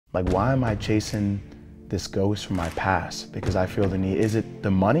Like, why am I chasing this ghost from my past? Because I feel the need. Is it the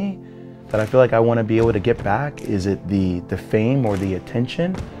money that I feel like I want to be able to get back? Is it the fame or the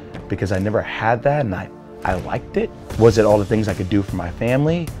attention? Because I never had that and I liked it. Was it all the things I could do for my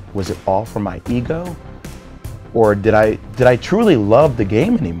family? Was it all for my ego? Or did I truly love the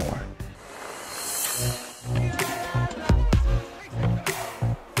game anymore?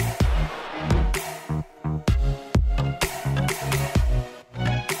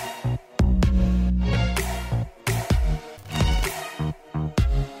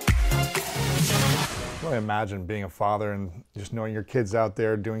 I imagine being a father and just knowing your kid's out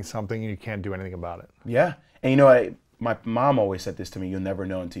there doing something and you can't do anything about it. Yeah. And you know, my mom always said this to me, you'll never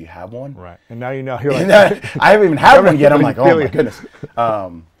know until you have one. Right. And now you know. You're like, I haven't even had one yet. I'm like, oh my goodness.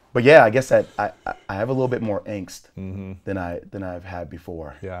 But yeah, I guess that I have a little bit more angst than I've had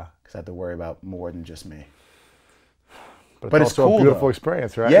before. Yeah. Because I have to worry about more than just me. But it's also cool, a beautiful though.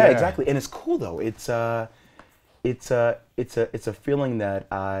 experience, right? Yeah, exactly. And it's cool though. It's a feeling that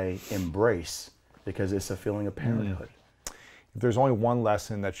I embrace because it's a feeling of parenthood. If there's only one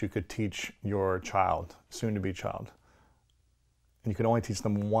lesson that you could teach your child, soon-to-be child, and you could only teach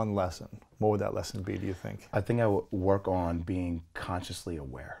them one lesson, what would that lesson be, do you think? I think I would work on being consciously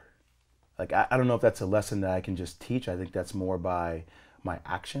aware. Like, I don't know if that's a lesson that I can just teach. I think that's more by my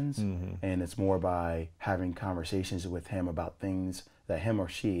actions, and it's more by having conversations with him about things that him or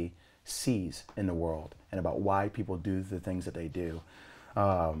she sees in the world and about why people do the things that they do.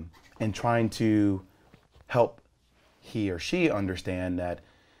 And trying to help he or she understand that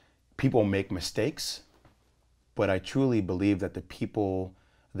people make mistakes, but I truly believe that the people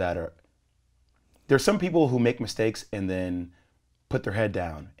that there's some people who make mistakes and then put their head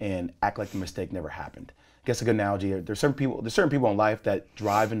down and act like the mistake never happened. I guess a good analogy, there's certain people in life that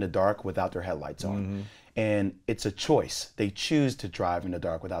drive in the dark without their headlights on. And it's a choice. They choose to drive in the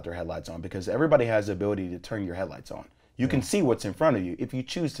dark without their headlights on because everybody has the ability to turn your headlights on. You can see what's in front of you if you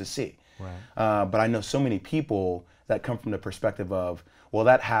choose to see. Right. But I know so many people that come from the perspective of, well,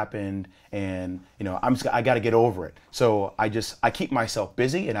 that happened and you know, I got to get over it. So I keep myself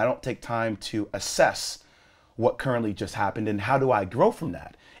busy and I don't take time to assess what currently just happened and how do I grow from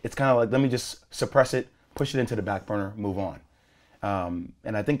that. It's kind of like, let me just suppress it, push it into the back burner, move on.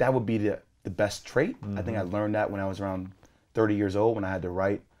 And I think that would be the best trait. I think I learned that when I was around 30 years old when I had to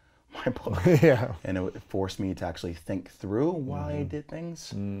write my book. Yeah. And it forced me to actually think through why I did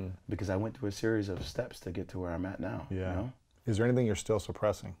things because I went through a series of steps to get to where I'm at now. Yeah. You know? Is there anything you're still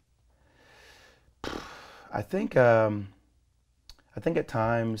suppressing? I think at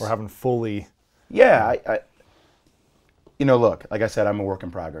times. Or haven't fully. Yeah. You know, look, like I said, I'm a work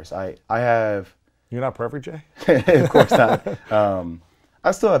in progress. I have. You're not perfect, Jay? Of course not.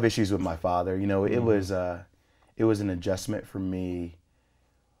 I still have issues with my father. You know, it was an adjustment for me.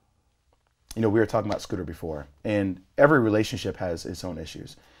 You know, we were talking about Scooter before, and every relationship has its own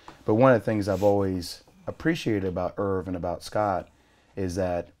issues. But one of the things I've always appreciated about Irv and about Scott is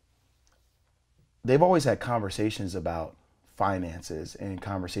that they've always had conversations about finances and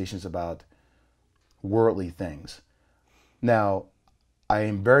conversations about worldly things. Now, I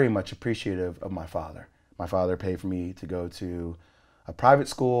am very much appreciative of my father. My father paid for me to go to a private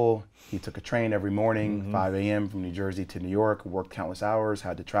school. He took a train every morning, 5 a.m. from New Jersey to New York, worked countless hours,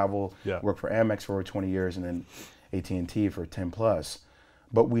 had to travel, worked for Amex for over 20 years and then AT&T for 10 plus.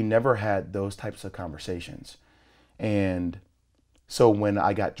 But we never had those types of conversations. And so when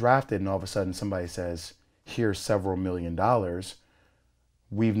I got drafted and all of a sudden somebody says, here's several $1 million,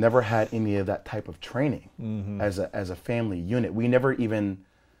 we've never had any of that type of training as a family unit. We never even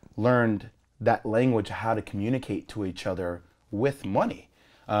learned that language, how to communicate to each other with money.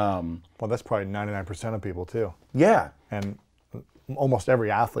 Well, that's probably 99% of people too. Yeah. And almost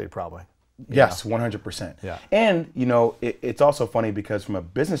every athlete probably. Yes, 100%. Yeah. And, you know, it's also funny because from a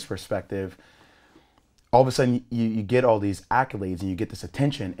business perspective, all of a sudden you get all these accolades and you get this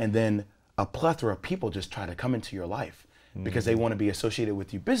attention and then a plethora of people just try to come into your life because they want to be associated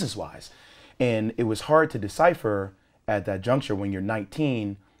with you business-wise. And it was hard to decipher at that juncture when you're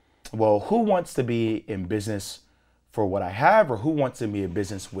 19, well, who wants to be in business for what I have or who wants to be in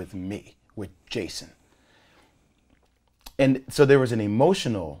business with me, with Jason? And so there was an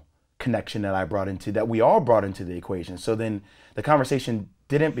emotional connection that I brought into, that we all brought into the equation. So then the conversation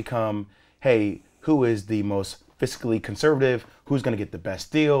didn't become, hey, who is the most fiscally conservative, who's going to get the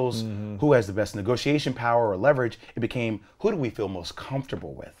best deals, who has the best negotiation power or leverage. It became, who do we feel most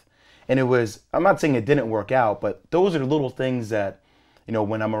comfortable with? And it was, I'm not saying it didn't work out, but those are the little things that, you know,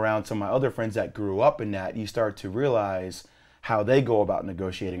 when I'm around some of my other friends that grew up in that, you start to realize how they go about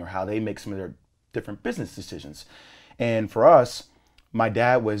negotiating or how they make some of their different business decisions. And for us, my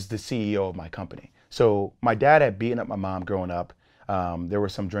dad was the CEO of my company. So my dad had beaten up my mom growing up. There were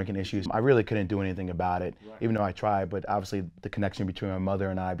some drinking issues. I really couldn't do anything about it, even though I tried. But obviously, the connection between my mother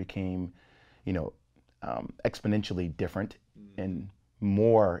and I became, you know, exponentially different and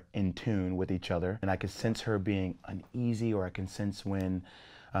more in tune with each other. And I could sense her being uneasy, or I can sense when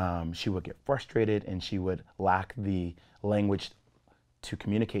she would get frustrated and she would lack the language to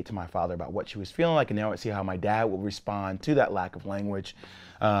communicate to my father about what she was feeling like. And now I see how my dad would respond to that lack of language,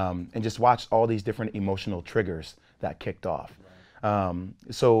 and just watch all these different emotional triggers that kicked off.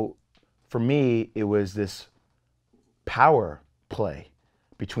 So for me, it was this power play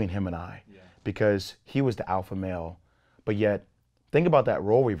between him and I, because he was the alpha male, but yet think about that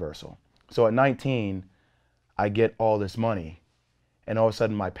role reversal. So at 19, I get all this money, and all of a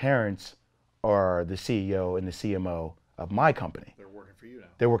sudden my parents are the CEO and the CMO of my company. They're working for you now.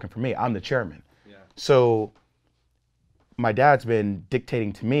 They're working for me. I'm the chairman. Yeah. So my dad's been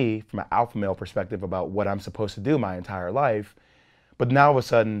dictating to me from an alpha male perspective about what I'm supposed to do my entire life. But now all of a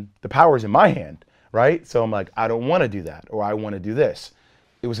sudden the power's in my hand, right? So I'm like, I don't want to do that, or I want to do this.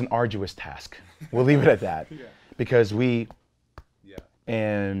 It was an arduous task. We'll leave it at that. Because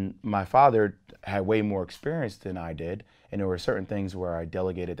and my father had way more experience than I did. And there were certain things where I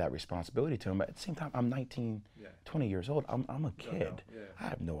delegated that responsibility to him. But at the same time, I'm 19, 20 years old. I'm a kid. I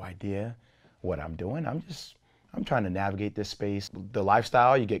have no idea what I'm doing. I'm trying to navigate this space. The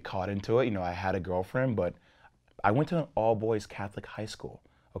lifestyle, you get caught into it. You know, I had a girlfriend, but I went to an all-boys Catholic high school,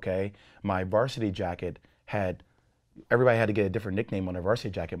 okay? My varsity jacket everybody had to get a different nickname on their varsity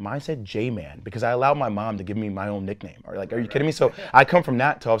jacket. Mine said J-Man, because I allowed my mom to give me my own nickname. Or like, are you kidding me? So I come from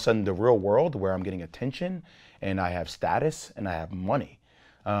that to all of a sudden the real world, where I'm getting attention and I have status and I have money.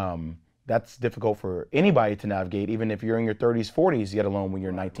 That's difficult for anybody to navigate, even if you're in your 30s, 40s, yet alone when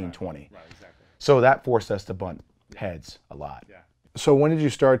you're 19, 20. Right, exactly. So that forced us to butt heads a lot. Yeah. So when did you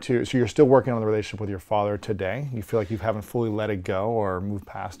start to, so you're still working on the relationship with your father today? You feel like you haven't fully let it go or moved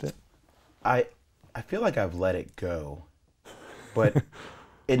past it? I feel like I've let it go, but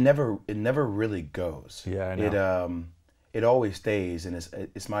it never really goes. Yeah, I know. It always stays, and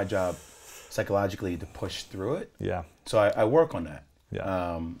it's my job psychologically to push through it. Yeah. So I work on that.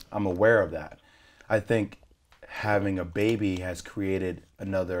 Yeah. I'm aware of that. I think having a baby has created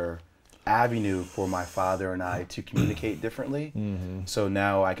another avenue for my father and I to communicate differently. Mm-hmm. So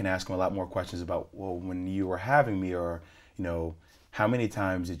now I can ask him a lot more questions about, well, when you were having me, or, you know, how many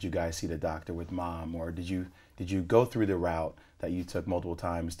times did you guys see the doctor with mom, or did you go through the route that you took multiple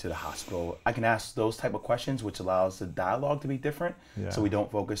times to the hospital? I can ask those type of questions, which allows the dialogue to be different. Yeah. So we don't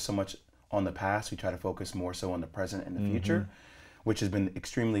focus so much on the past. We try to focus more so on the present and the future, which has been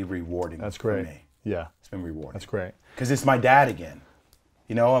extremely rewarding. That's great. For me. Yeah. It's been rewarding. That's great. Because it's my dad again.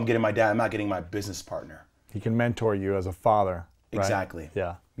 You know, I'm getting my dad. I'm not getting my business partner. He can mentor you as a father. Right? Exactly.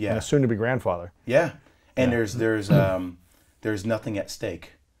 Yeah. Yeah. And a soon-to-be grandfather. Yeah. And there's nothing at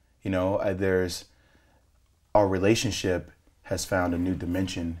stake. You know, our relationship has found a new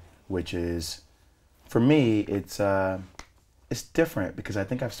dimension, which is, for me, it's different, because I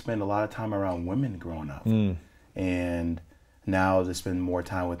think I've spent a lot of time around women growing up, and now to spend more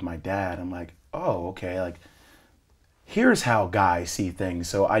time with my dad, I'm like, oh, okay, like, here's how guys see things.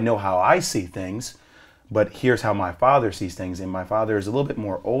 So I know how I see things, but here's how my father sees things. And my father is a little bit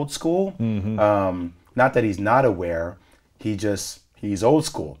more old school. Not that he's not aware, he's old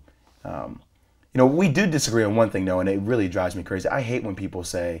school. You know, we do disagree on one thing though, and it really drives me crazy. I hate when people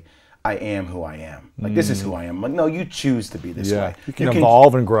say, I am who I am. Like, this is who I am. I'm like, no, you choose to be this way. You can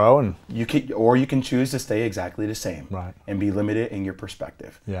evolve and grow, and you can choose to stay exactly the same, right, and be limited in your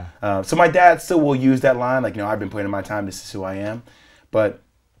perspective. Yeah. So my dad still will use that line, like, you know, I've been putting in my time. This is who I am, but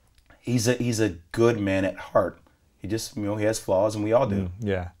he's a good man at heart. He just, you know, he has flaws, and we all do.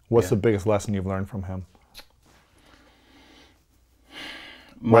 Yeah. What's the biggest lesson you've learned from him?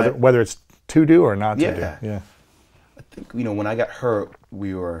 Whether it's to do or not to do. Yeah. I think, you know, when I got hurt,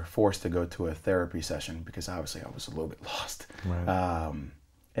 we were forced to go to a therapy session, because obviously I was a little bit lost. Right.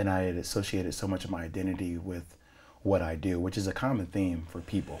 And I had associated so much of my identity with what I do, which is a common theme for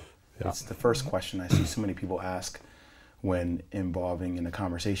people. Yeah. It's the first question I see so many people ask when involving in a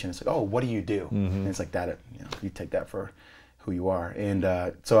conversation. It's like, oh, what do you do? And it's like that, you know, you take that for who you are. And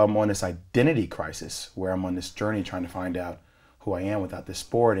so I'm on this identity crisis, where I'm on this journey trying to find out who I am without this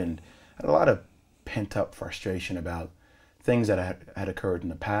sport, and I had a lot of pent up frustration about things that had occurred in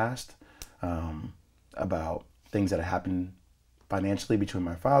the past, about things that had happened financially between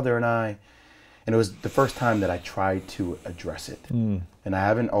my father and I. And it was the first time that I tried to address it. And I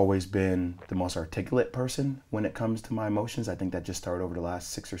haven't always been the most articulate person when it comes to my emotions. I think that just started over the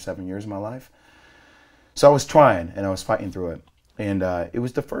last 6 or 7 years of my life. So I was trying, and I was fighting through it. And it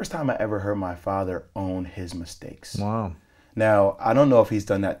was the first time I ever heard my father own his mistakes. Wow. Now, I don't know if he's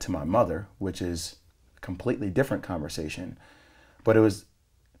done that to my mother, which is a completely different conversation, but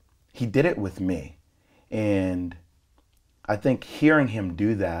he did it with me. And I think hearing him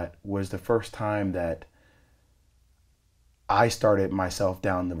do that was the first time that I started myself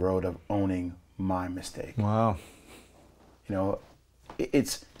down the road of owning my mistake. Wow. You know,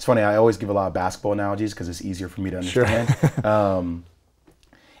 it's funny. I always give a lot of basketball analogies because it's easier for me to understand. Sure.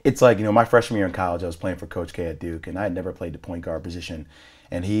 It's like, my freshman year in college, I was playing for Coach K at Duke, and I had never played the point guard position.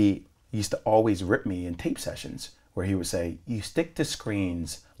 And he used to always rip me in tape sessions where he would say, "You stick to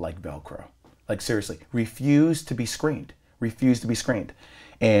screens like Velcro." Like, seriously, refuse to be screened. Refuse to be screened.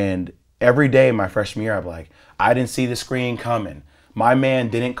 And every day my freshman year, I'd be like, "I didn't see the screen coming. My man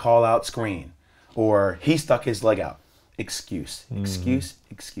didn't call out screen." Or, "He stuck his leg out." Excuse, excuse,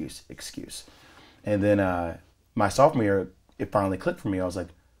 excuse, excuse. And then my sophomore year, it finally clicked for me. I was like,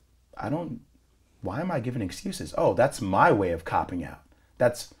 why am I giving excuses? Oh, that's my way of copping out.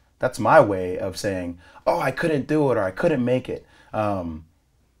 That's my way of saying, oh, I couldn't do it or I couldn't make it.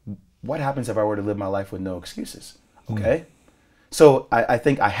 What happens if I were to live my life with no excuses? Okay. So I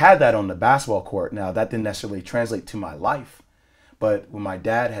think I had that on the basketball court. Now, that didn't necessarily translate to my life. But when my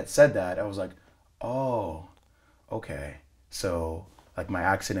dad had said that, I was like, oh, okay. So, like, my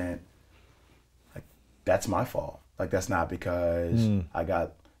accident, like, that's my fault. Like, that's not because I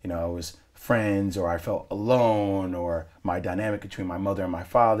got, I was friends or I felt alone or my dynamic between my mother and my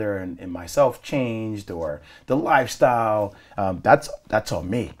father and myself changed or the lifestyle. That's on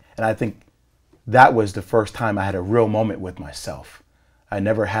me. And I think that was the first time I had a real moment with myself. I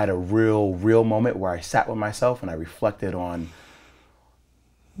never had a real moment where I sat with myself and I reflected on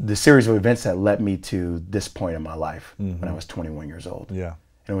the series of events that led me to this point in my life when I was 21 years old. Yeah.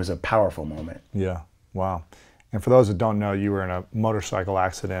 And it was a powerful moment. Yeah. Wow. And for those that don't know, you were in a motorcycle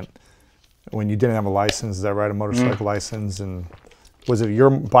accident when you didn't have a license. Is that right? A motorcycle license? And was it your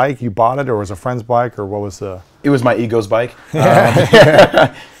bike? You bought it, or was it a friend's bike, or what was the? It was my ego's bike.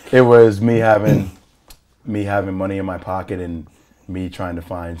 It was me having money in my pocket and me trying to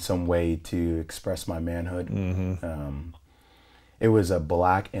find some way to express my manhood. It was a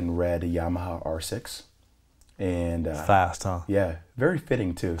black and red Yamaha R6. And fast, huh? Yeah, very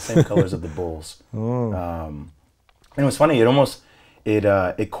fitting too. Same colors of the Bulls. And it was funny.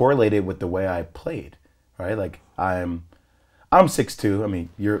 It correlated with the way I played, right? Like I'm 6'2". I mean,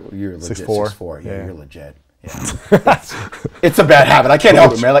 you're legit 6'4". Yeah, you're legit. Yeah. It's a bad habit. I can't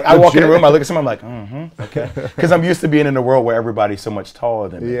help it, man. Like I walk in a room, I look at someone, I'm like, okay, because I'm used to being in a world where everybody's so much taller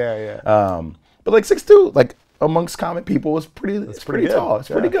than me. Yeah. But like 6'2", like amongst common people, it's pretty tall. It's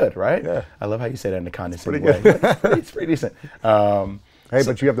pretty good, right? Yeah. I love how you say that in a condescending way. It's pretty decent. Hey,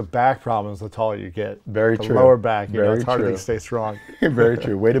 but you have the back problems the taller you get. Very the true. Lower back, it's hard true. to stay strong. Very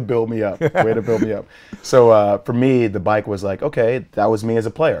true. Way to build me up. So for me, the bike was like, okay, that was me as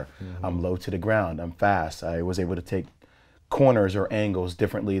a player. I'm low to the ground. I'm fast. I was able to take corners or angles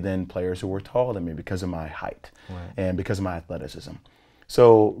differently than players who were taller than me because of my height and because of my athleticism.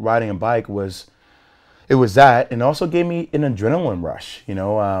 So riding a bike was that, and also gave me an adrenaline rush.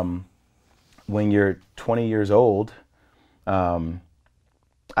 When you're 20 years old,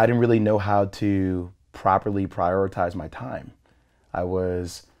 I didn't really know how to properly prioritize my time. I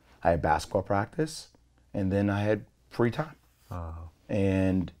had basketball practice, and then I had free time.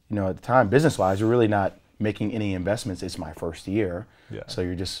 And at the time, business-wise, we're really not making any investments. It's my first year, so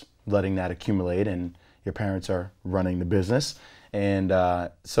you're just letting that accumulate, and your parents are running the business, and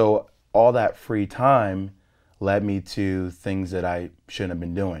so all that free time led me to things that I shouldn't have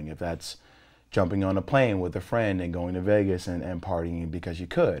been doing. If that's jumping on a plane with a friend and going to Vegas and partying because you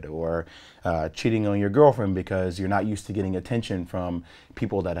could, or cheating on your girlfriend because you're not used to getting attention from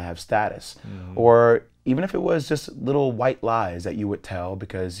people that have status, or even if it was just little white lies that you would tell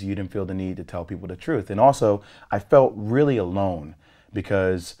because you didn't feel the need to tell people the truth. And also, I felt really alone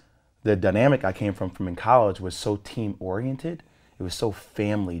because the dynamic I came from in college was so team-oriented. It was so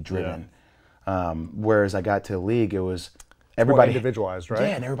family-driven. Whereas I got to the league, it was everybody more individualized, right?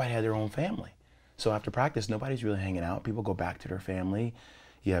 Yeah, and everybody had their own family. So after practice, nobody's really hanging out. People go back to their family.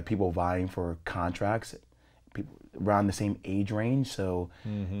 You have people vying for contracts, people around the same age range. So,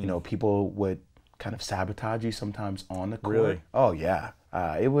 people would kind of sabotage you sometimes on the court. Really? Oh yeah,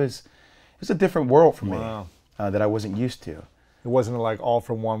 it was a different world for me that I wasn't used to. It wasn't like all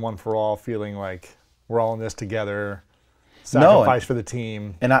for one for all, feeling like we're all in this together. Sacrifice for the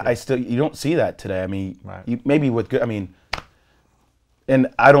team. And I still, you don't see that today. I mean, maybe with good, and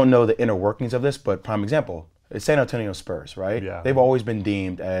I don't know the inner workings of this, but prime example, it's San Antonio Spurs, right? Yeah. They've always been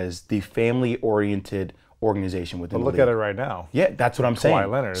deemed as the family-oriented organization within But the look league. at it right now. Yeah, that's what I'm saying.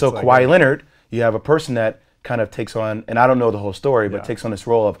 Leonard, So it's like Kawhi Leonard, you have a person that kind of takes on, and I don't know the whole story, but Yeah. takes on this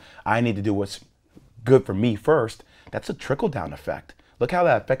role of, I need to do what's good for me first. That's a trickle-down effect. Look how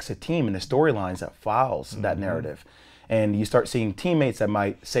that affects a team and the storylines that follows that narrative. And you start seeing teammates that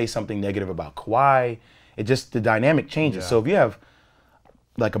might say something negative about Kawhi. It just, the dynamic changes. Yeah. So if you have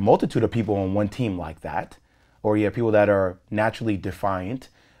like a multitude of people on one team like that, or you have people that are naturally defiant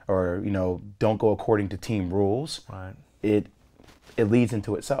or, you know, don't go according to team rules, Right. it leads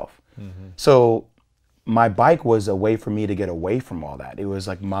into itself. So my bike was a way for me to get away from all that. It was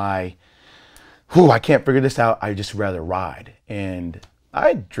like I can't figure this out. I just rather ride. And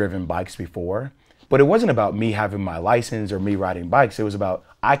I'd driven bikes before, but it wasn't about me having my license or me riding bikes. It was about,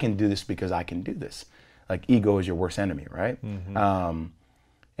 I can do this because I can do this. Like, ego is your worst enemy, right?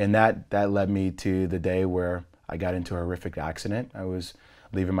 And that led me to the day where I got into a horrific accident. I was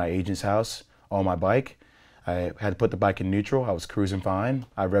leaving my agent's house on my bike. I had to put the bike in neutral. I was cruising fine.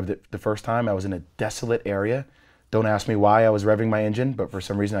 I revved it the first time. I was in a desolate area. Don't ask me why I was revving my engine, but for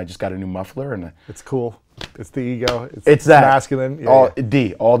some reason I just got a new muffler. And It's cool. It's the ego. it's that masculine.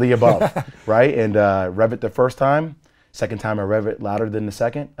 Yeah, all the above, right? And rev it the first time. Second time I rev it louder than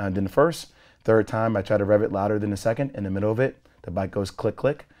the first. Third time I try to rev it louder than the second. In the middle of it, the bike goes click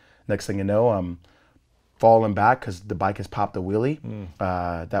click. Next thing you know, I'm falling back because the bike has popped a wheelie.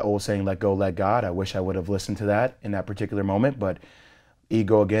 That old saying, "Let go, let God." I wish I would have listened to that in that particular moment, but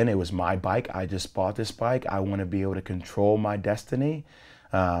ego again. It was my bike. I just bought this bike. I want to be able to control my destiny.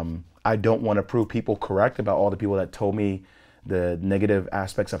 I don't want to prove people correct about all the people that told me the negative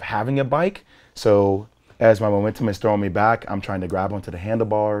aspects of having a bike. So as my momentum is throwing me back, I'm trying to grab onto the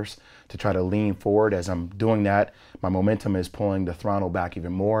handlebars to try to lean forward. As I'm doing that, my momentum is pulling the throttle back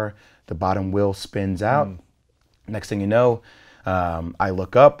even more. The bottom wheel spins out. Next thing you know, I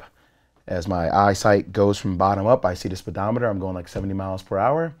look up. As my eyesight goes from bottom up, I see the speedometer. I'm going like 70 miles per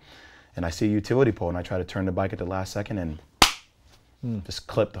hour. And I see a utility pole, and I try to turn the bike at the last second and just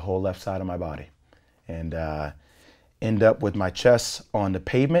clip the whole left side of my body. And end up with my chest on the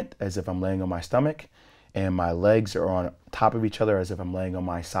pavement as if I'm laying on my stomach. And my legs are on top of each other as if I'm laying on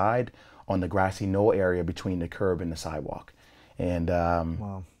my side on the grassy knoll area between the curb and the sidewalk. And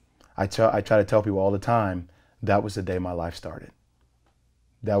Wow. I try to tell people all the time, that was the day my life started.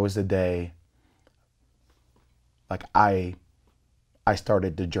 That was the day, like, I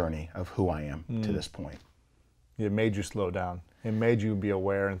started the journey of who I am to this point. It made you slow down. It made you be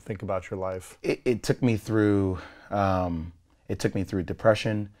aware and think about your life. It took me through depression.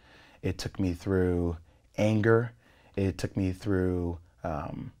 It took me through anger. It took me through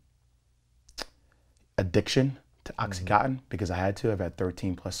addiction to Oxycontin because I had to. I've had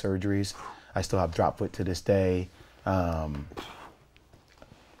 13 plus surgeries. I still have drop foot to this day.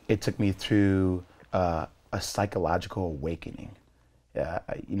 It took me through a psychological awakening.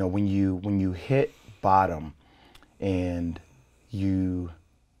 You know, when you hit bottom, and even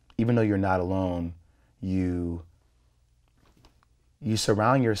though you're not alone, you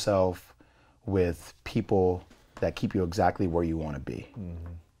surround yourself with people that keep you exactly where you want to be.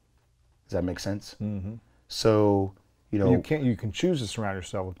 Does that make sense? So, you know, You can choose to surround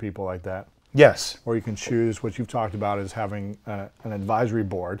yourself with people like that. yes, Or you can choose what you've talked about is having an advisory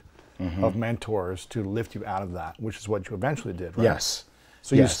board of mentors to lift you out of that, which is what you eventually did, right? yes.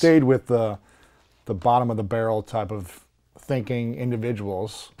 So you Yes. stayed with the bottom of the barrel type of thinking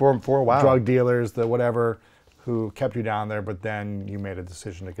individuals, For a while. drug dealers, the whatever, who kept you down there, but then you made a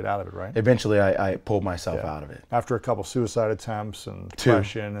decision to get out of it, right? Eventually, I pulled myself out of it. After a couple suicide attempts and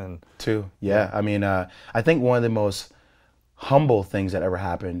depression and Too. Yeah. I mean, I think one of the most humble things that ever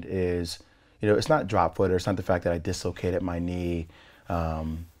happened is, you know, it's not drop foot, or it's not the fact that I dislocated my knee,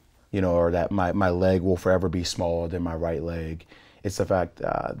 you know, or that my leg will forever be smaller than my right leg. It's the fact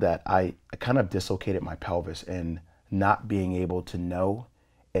that I kind of dislocated my pelvis, and not being able to know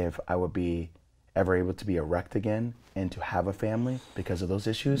if I would be ever able to be erect again and to have a family because of those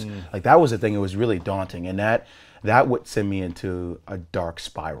issues. Like, that was the thing. It was really daunting, and that would send me into a dark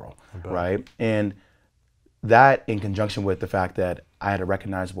spiral, right? And that, in conjunction with the fact that I had a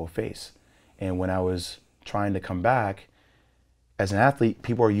recognizable face, and when I was trying to come back as an athlete,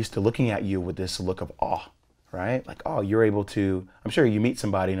 people are used to looking at you with this look of awe, right? Like, oh, you're able to, I'm sure you meet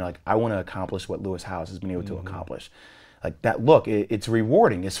somebody and you're like, I want to accomplish what Lewis Howes has been able to accomplish. Like, that look, it's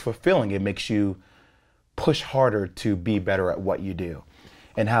rewarding, it's fulfilling, it makes you push harder to be better at what you do.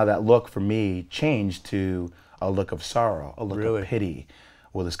 And how that look for me changed to a look of sorrow, a look of pity.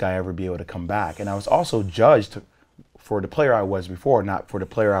 Will this guy ever be able to come back? And I was also judged for the player I was before, not for the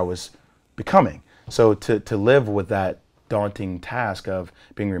player I was becoming. So to live with that daunting task of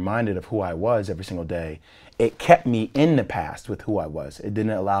being reminded of who I was every single day, it kept me in the past with who I was. It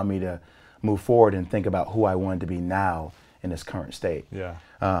didn't allow me to move forward and think about who I wanted to be now in this current state. Yeah.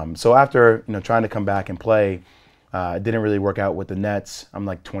 So after trying to come back and play, it didn't really work out with the Nets. I'm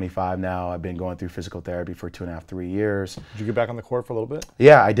like 25 now. I've been going through physical therapy for 2.5, 3 years. Did you get back on the court for a little bit?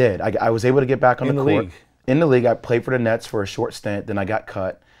 Yeah, I did. I was able to get back on the court. League? In the league. I played for the Nets for a short stint. Then I got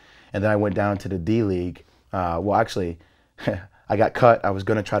cut. And then I went down to the D League. Well, actually, I got cut. I was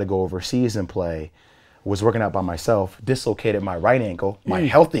going to try to go overseas and play. Was working out by myself. Dislocated my right ankle, my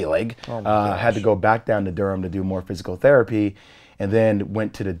healthy leg. Had to go back down to Durham to do more physical therapy. And then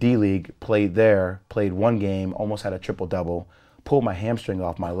went to the D League, played there, played one game, almost had a triple-double, pulled my hamstring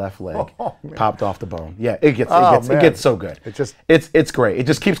off my left leg, popped off the bone. Yeah, it gets so good. It's great. It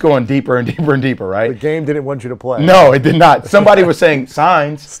just keeps going deeper and deeper and deeper, right? The game didn't want you to play. No, it did not. Somebody was saying,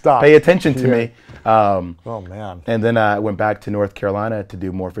 signs, stop, pay attention to me. Oh, man. And then I went back to North Carolina to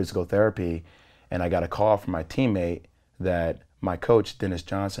do more physical therapy, and I got a call from my teammate that my coach, Dennis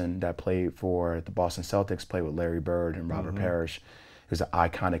Johnson, that played for the Boston Celtics, played with Larry Bird and Robert Parrish, who's an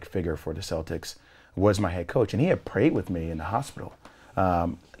iconic figure for the Celtics, was my head coach. And he had prayed with me in the hospital.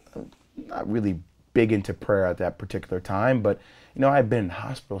 Not really big into prayer at that particular time, but I've been in the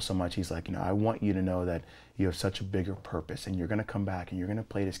hospital so much. He's like, I want you to know that you have such a bigger purpose, and you're going to come back and you're going to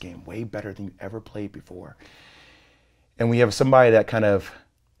play this game way better than you ever played before. And we have somebody that kind of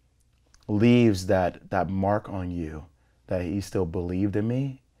leaves that mark on you, that he still believed in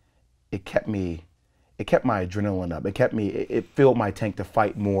me. It kept my adrenaline up. It filled my tank to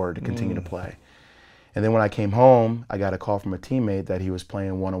fight more, to continue to play. And then when I came home, I got a call from a teammate that he was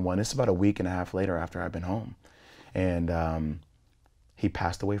playing one-on-one. It's about a week and a half later after I've been home. And he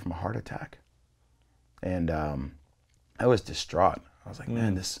passed away from a heart attack. And I was distraught. I was like,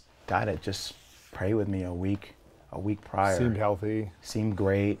 man, this guy that just prayed with me a week prior. Seemed healthy. Seemed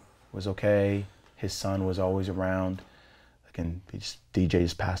great, was okay. His son was always around. And DJ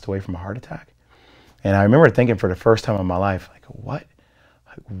just passed away from a heart attack. And I remember thinking for the first time in my life, like,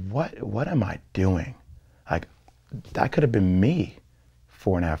 what am I doing? Like, that could have been me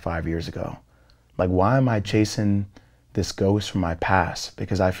 4.5, 5 years ago. Like, why am I chasing this ghost from my past?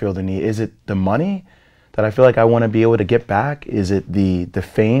 Because I feel the need. Is it the money that I feel like I want to be able to get back? Is it the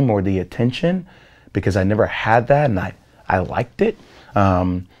fame or the attention? Because I never had that and I liked it.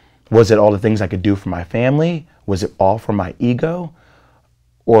 Was it all the things I could do for my family? Was it all for my ego?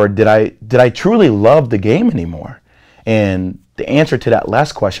 Or did I truly love the game anymore? And the answer to that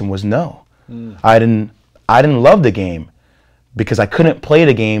last question was no. I didn't love the game because I couldn't play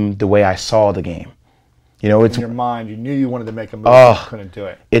the game the way I saw the game. It's in your mind, you knew you wanted to make a move, but you couldn't do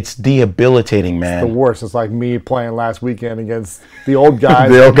it. It's debilitating, man. It's the worst. It's like me playing last weekend against the old guys.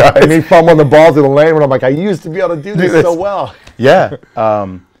 The old guys. And me fumbling the ball through the lane when I'm like, I used to be able to do this so well. Yeah.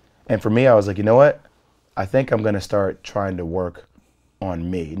 And for me, I was like, you know what? I think I'm going to start trying to work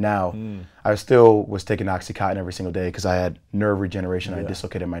on me. Now, I still was taking Oxycontin every single day because I had nerve regeneration. I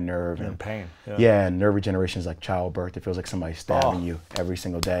dislocated my nerve. You're in pain. Yeah, and nerve regeneration is like childbirth. It feels like somebody's stabbing you every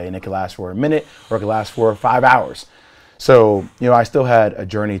single day. And it can last for a minute or it can last for 5 hours. So, I still had a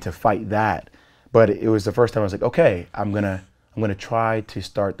journey to fight that. But it was the first time I was like, okay, I'm gonna try to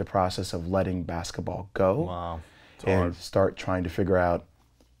start the process of letting basketball go. Wow. And start trying to figure out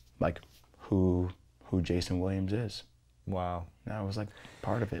like who Jason Williams is. Wow. That was like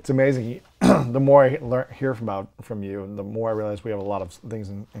part of it. It's amazing. The more I hear from you, and the more I realize we have a lot of things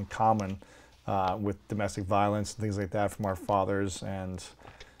in common with domestic violence and things like that from our fathers, and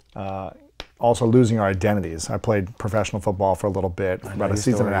also losing our identities. I played professional football for a little bit, about a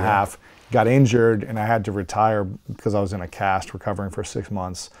season and a half, got injured, and I had to retire because I was in a cast recovering for 6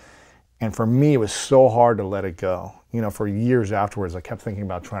 months. And for me, it was so hard to let it go. For years afterwards, I kept thinking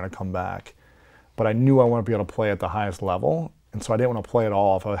about trying to come back. But I knew I wanted to be able to play at the highest level. And so I didn't want to play at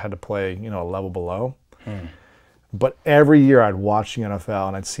all if I had to play, a level below. But every year I'd watch the NFL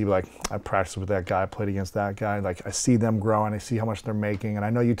and I'd see, like, I practiced with that guy, I played against that guy. Like, I see them growing, I see how much they're making. And I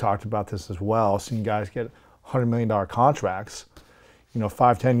know you talked about this as well, seeing guys get $100 million contracts,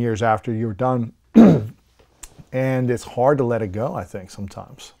 5, 10 years after you're done. And it's hard to let it go, I think,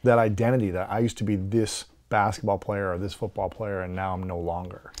 sometimes. That identity that I used to be this basketball player or this football player, and now I'm no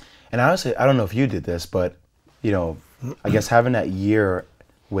longer. And honestly, I don't know if you did this, but, I guess having that year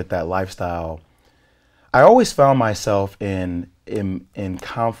with that lifestyle, I always found myself in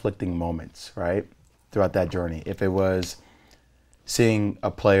conflicting moments, right, throughout that journey. If it was seeing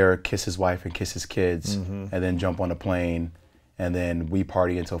a player kiss his wife and kiss his kids and then jump on a plane and then we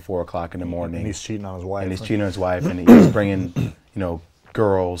party until 4 o'clock in the morning. And he's cheating on his wife. And he's bringing,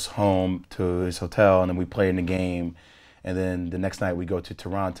 girls home to his hotel, and then we play in the game. And then the next night we go to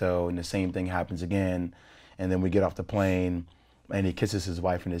Toronto and the same thing happens again. And then we get off the plane and he kisses his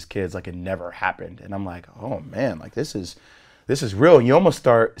wife and his kids like it never happened. And I'm like, oh man, like this is real. And you almost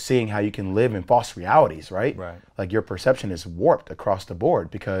start seeing how you can live in false realities, right? Right. Like your perception is warped across the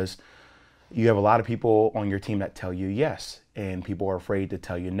board because you have a lot of people on your team that tell you yes, and people are afraid to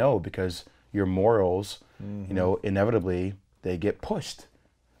tell you no because your morals, you know, inevitably they get pushed.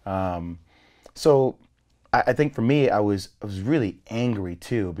 So I think for me, I was really angry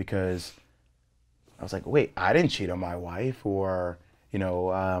too because I was like, wait, I didn't cheat on my wife, or you know,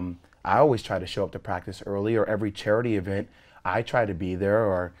 I always try to show up to practice early, or every charity event I try to be there,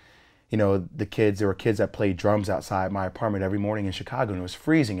 or you know, there were kids that played drums outside my apartment every morning in Chicago and it was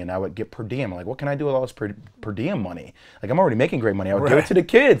freezing and I would get per diem. I'm like, what can I do with all this per diem money? Like I'm already making great money. I would give it to the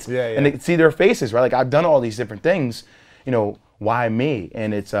kids and they could see their faces, right? Like I've done all these different things, you know, why me?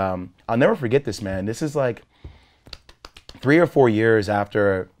 And it's, I'll never forget this, man. This is like 3 or 4 years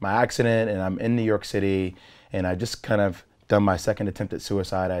after my accident and I'm in New York City and I just kind of done my second attempt at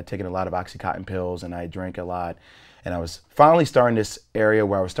suicide. I had taken a lot of Oxycontin pills and I drank a lot. And I was finally starting this area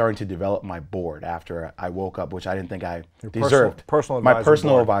where I was starting to develop my board after I woke up, which I didn't think I deserved. My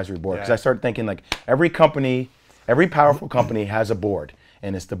personal advisory board. Because I started thinking like every company, every powerful company has a board.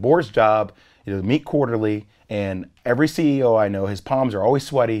 And it's the board's job, you know, to meet quarterly. And every CEO I know, his palms are always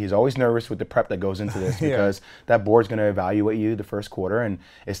sweaty. He's always nervous with the prep that goes into this because that board's going to evaluate you the first quarter. And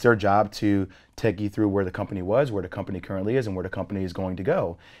it's their job to take you through where the company was, where the company currently is, and where the company is going to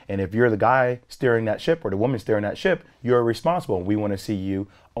go. And if you're the guy steering that ship or the woman steering that ship, you're responsible. And we want to see you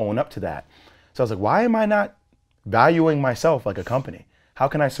own up to that. So I was like, why am I not valuing myself like a company? How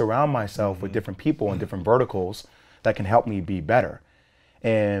can I surround myself with different people and different verticals that can help me be better?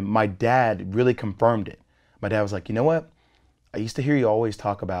 And my dad really confirmed it. My dad was like, you know what? I used to hear you always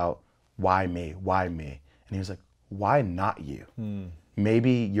talk about why me, why me? And he was like, why not you?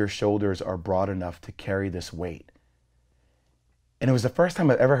 Maybe your shoulders are broad enough to carry this weight. And it was the first time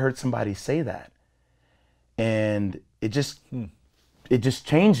I've ever heard somebody say that. And it just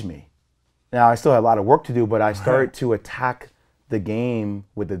changed me. Now I still had a lot of work to do, but I started to attack the game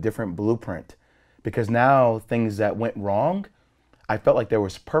with a different blueprint because now things that went wrong, I felt like there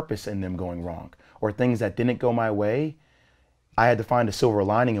was purpose in them going wrong. Or things that didn't go my way, I had to find a silver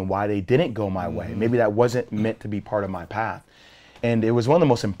lining in why they didn't go my way. Maybe that wasn't meant to be part of my path. And it was one of the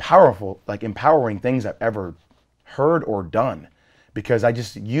most empowering things I've ever heard or done because I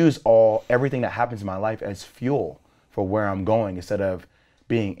just use everything that happens in my life as fuel for where I'm going instead of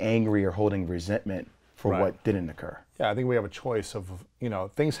being angry or holding resentment for what didn't occur. Yeah, I think we have a choice of, you know,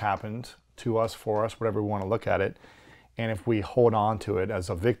 things happened to us, for us, whatever we want to look at it. And if we hold on to it as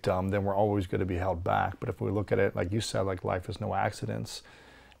a victim, then we're always going to be held back. But if we look at it, like you said, like life is no accidents,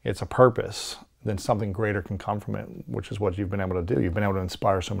 it's a purpose, then something greater can come from it, which is what you've been able to do. You've been able to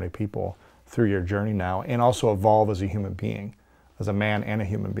inspire so many people through your journey now and also evolve as a human being, as a man and a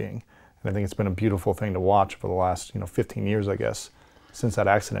human being. And I think it's been a beautiful thing to watch for the last, 15 years, I guess, since that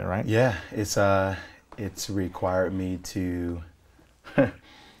accident, right? Yeah, it's required me to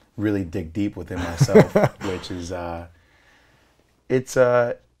really dig deep within myself, which is... It's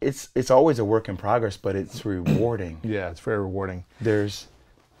always a work in progress, but it's rewarding. Yeah, it's very rewarding. There's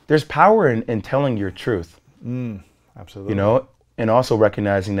power in telling your truth. Absolutely. You know, and also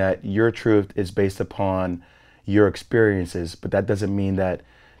recognizing that your truth is based upon your experiences, but that doesn't mean that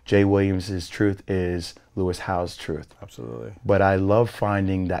Jay Williams's truth is Lewis Howe's truth. Absolutely. But I love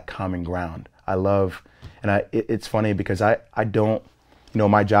finding that common ground. It's funny because I don't,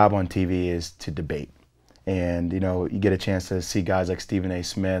 my job on TV is to debate. And, you get a chance to see guys like Stephen A.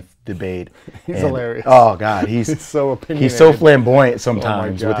 Smith debate. He's hilarious. Oh, God. He's so opinionated. He's so flamboyant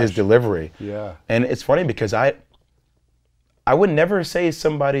sometimes with his delivery. Yeah. And it's funny because I would never say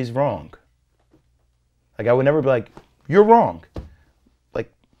somebody's wrong. Like, I would never be like, you're wrong.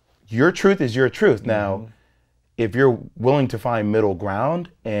 Like, your truth is your truth. Now, if you're willing to find middle ground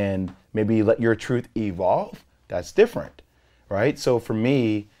and maybe let your truth evolve, that's different, right? So for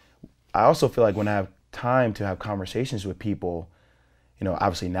me, I also feel like when I have time to have conversations with people,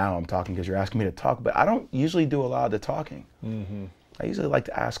 obviously now I'm talking because you're asking me to talk, but I don't usually do a lot of the talking. I usually like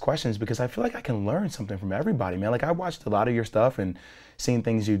to ask questions because I feel like I can learn something from everybody, man. Like I watched a lot of your stuff and seen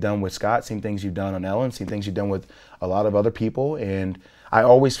things you've done with Scott, seen things you've done on Ellen, seen things you've done with a lot of other people. And I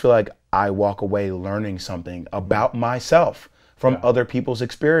always feel like I walk away learning something about myself from other people's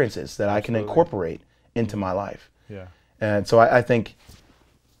experiences that I can incorporate into my life. Yeah. And so I think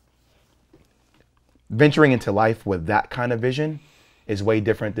venturing into life with that kind of vision is way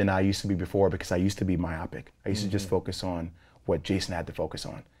different than I used to be before because I used to be myopic. I used to just focus on what Jason had to focus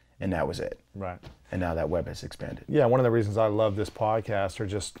on. and that was it. Right. And now that web has expanded. Yeah, one of the reasons I love this podcast or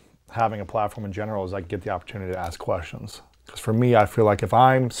just having a platform in general is I get the opportunity to ask questions. Because for me, I feel like if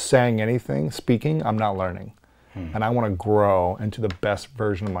I'm saying anything, speaking, I'm not learning. And I want to grow into the best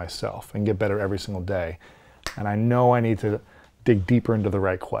version of myself and get better every single day. And I know I need to dig deeper into the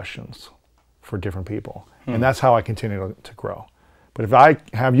right questions for different people. And that's how I continue to grow. But if I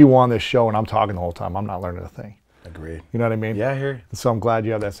have you on this show and I'm talking the whole time, I'm not learning a thing. Agreed. You know what I mean? Yeah, I hear you. So I'm glad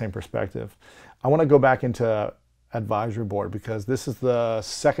you have that same perspective. I want to go back into advisory board because this is the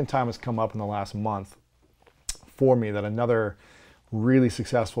second time it's come up in the last month for me that another really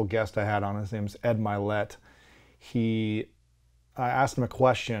successful guest I had on, his name's Ed Milet. I asked him a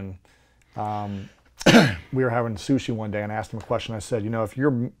question. We were having sushi one day and I asked him a question. I said, if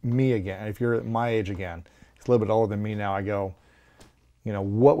you're me again, if you're my age again, he's a little bit older than me now, I go,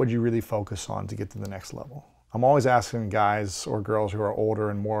 what would you really focus on to get to the next level? I'm always asking guys or girls who are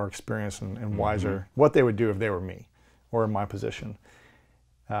older and more experienced and wiser what they would do if they were me or in my position.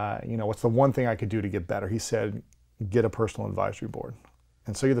 What's the one thing I could do to get better? He said, get a personal advisory board.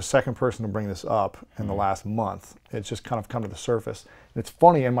 And so you're the second person to bring this up in the last month. It's just kind of come to the surface. And it's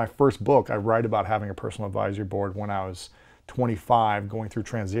funny, in my first book, I write about having a personal advisory board when I was 25, going through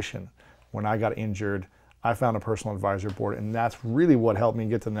transition. When I got injured, I found a personal advisory board, and that's really what helped me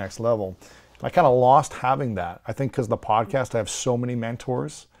get to the next level. I kind of lost having that. I think because the podcast, I have so many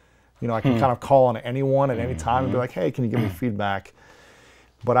mentors. I can kind of call on anyone at any time and be like, hey, can you give me feedback?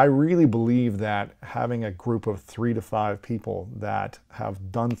 But I really believe that having a group of 3 to 5 people that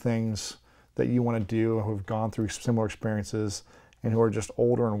have done things that you want to do, who have gone through similar experiences, and who are just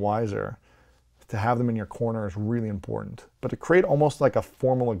older and wiser, to have them in your corner is really important. But to create almost like a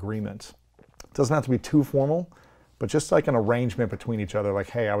formal agreement. It doesn't have to be too formal, but just like an arrangement between each other,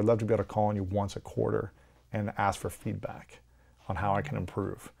 like, hey, I would love to be able to call on you once a quarter and ask for feedback on how I can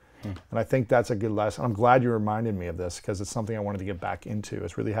improve. And I think that's a good lesson. I'm glad you reminded me of this because it's something I wanted to get back into.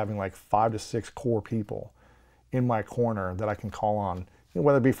 It's really having like 5 to 6 core people in my corner that I can call on,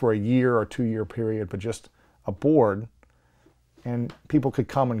 whether it be for a year or 2-year period, but just a board. And people could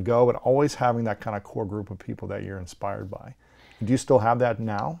come and go, but always having that kind of core group of people that you're inspired by. Do you still have that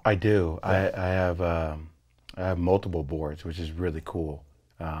now? I do. Yeah. I have multiple boards, which is really cool.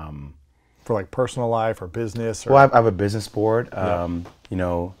 For like personal life or business? Or... Well, I have a business board.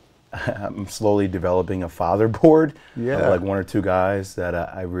 I'm slowly developing a father board of like 1 or 2 guys that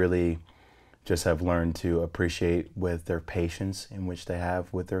I really just have learned to appreciate with their patience in which they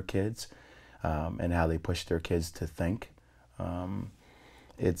have with their kids and how they push their kids to think. But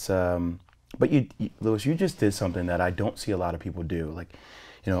Lewis, you just did something that I don't see a lot of people do. Like,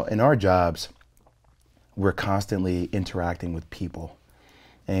 in our jobs, we're constantly interacting with people.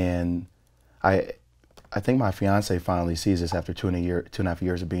 And I think my fiance finally sees this after 2.5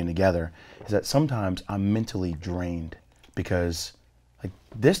 years of being together, is that sometimes I'm mentally drained because like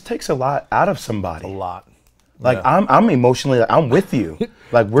this takes a lot out of somebody. A lot. Like I'm emotionally, like, I'm with you.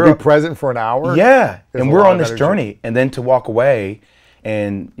 Like we're present for an hour. Yeah. And we're on this journey. And then to walk away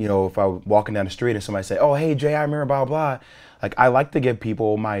and, if I'm walking down the street and somebody say, oh, hey, Jay, I remember blah, blah. Like I like to give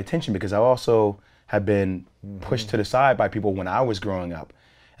people my attention because I also have been pushed to the side by people when I was growing up.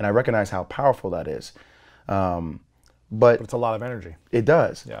 And I recognize how powerful that is. But it's a lot of energy. It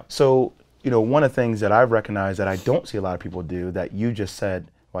does. Yeah. So, one of the things that I've recognized that I don't see a lot of people do that you just said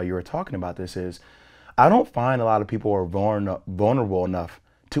while you were talking about this is I don't find a lot of people are vulnerable enough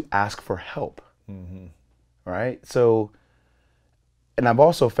to ask for help. Right? So, and I've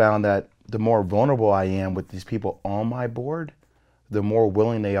also found that the more vulnerable I am with these people on my board, the more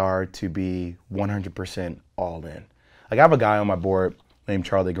willing they are to be 100% all in. Like I have a guy on my board named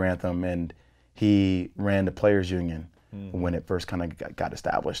Charlie Grantham, and he ran the Players Union when it first kind of got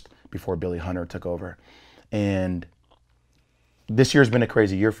established before Billy Hunter took over. And this year's been a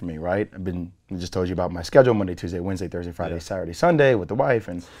crazy year for me, right? I just told you about my schedule, Monday, Tuesday, Wednesday, Thursday, Friday, Saturday, Sunday with the wife.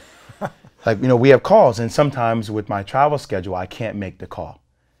 And we have calls. And sometimes with my travel schedule, I can't make the call.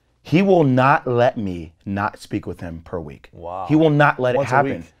 He will not let me not speak with him per week. Wow. He will not let it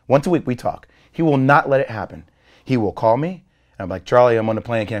happen. Once a week we talk. He will not let it happen. He will call me. I'm like, Charlie, I'm on the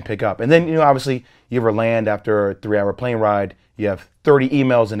plane, can't pick up. And then, obviously, you ever land after a 3-hour plane ride, you have 30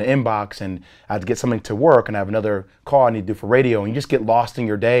 emails in the inbox, and I have to get something to work, and I have another call I need to do for radio, and you just get lost in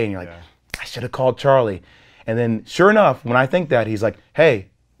your day, and you're like, I should have called Charlie. And then, sure enough, when I think that, he's like, hey,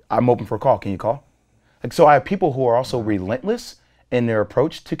 I'm open for a call. Can you call? Like, so I have people who are also relentless in their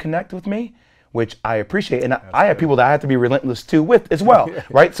approach to connect with me, which I appreciate. And I have people that I have to be relentless too with as well,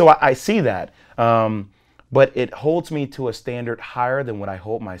 right? So I see that. But it holds me to a standard higher than what I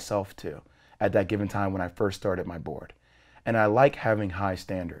hold myself to at that given time when I first started my board. and I like having high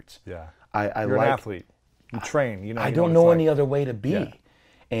standards. Yeah. I You're like, an athlete. You train. You know. I you don't what know it's any like. other way to be. Yeah.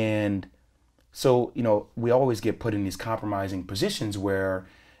 And so, we always get put in these compromising positions where,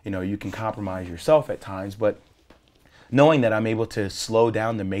 you can compromise yourself at times, but knowing that I'm able to slow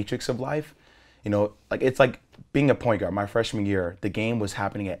down the matrix of life, like it's like being a point guard. My freshman year, the game was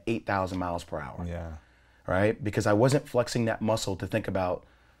happening at 8,000 miles per hour. Yeah. Right? Because I wasn't flexing that muscle to think about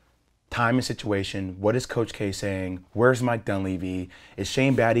time and situation. What is Coach K saying? Where's Mike Dunleavy? Is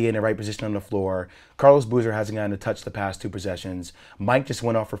Shane Battier in the right position on the floor? Carlos Boozer hasn't gotten to touch the past 2 possessions. Mike just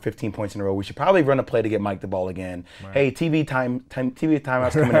went off for 15 points in a row. We should probably run a play to get Mike the ball again. Right. Hey, TV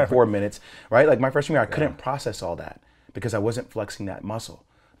timeout's coming in 4 minutes. Right? Like my freshman year, I couldn't process all that because I wasn't flexing that muscle.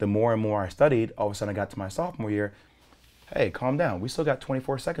 The more and more I studied, all of a sudden I got to my sophomore year. Hey, calm down. We still got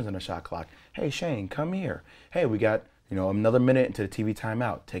 24 seconds on the shot clock. Hey, Shane, come here. Hey, we got another minute into the TV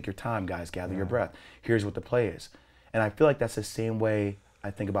timeout. Take your time, guys. Gather your breath. Here's what the play is. And I feel like that's the same way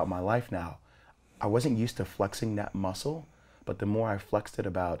I think about my life now. I wasn't used to flexing that muscle, but the more I flexed it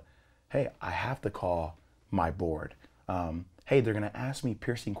about, hey, I have to call my board. Hey, they're going to ask me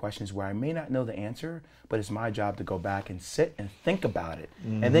piercing questions where I may not know the answer, but it's my job to go back and sit and think about it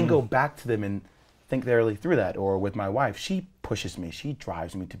and then go back to them and think thoroughly through that. Or with my wife, she pushes me. She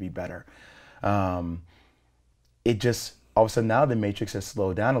drives me to be better. It just, all of a sudden now the matrix has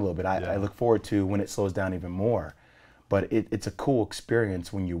slowed down a little bit. I look forward to when it slows down even more. But it's a cool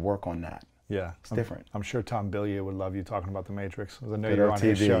experience when you work on that. Yeah. It's different. I'm sure Tom Billier would love you talking about the Matrix. I know Good you're on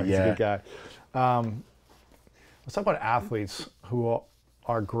his TV, show. He's yeah. a good guy. Let's talk about athletes who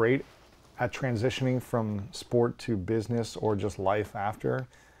are great at transitioning from sport to business or just life after,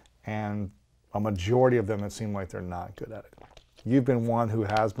 and a majority of them that seem like they're not good at it. You've been one who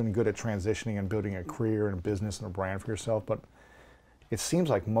has been good at transitioning and building a career and a business and a brand for yourself, but it seems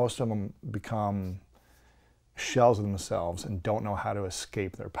like most of them become shells of themselves and don't know how to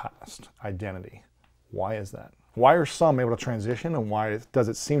escape their past identity. Why is that? Why are some able to transition, and why does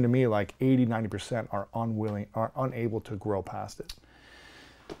it seem to me like 80-90% are unable to grow past it?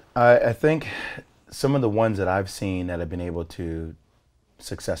 I think some of the ones that I've seen that have been able to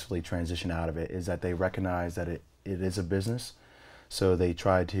successfully transition out of it is that they recognize that it is a business. So they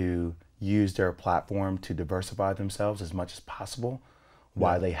try to use their platform to diversify themselves as much as possible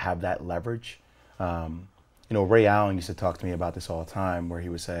while they have that leverage. Ray Allen used to talk to me about this all the time, where he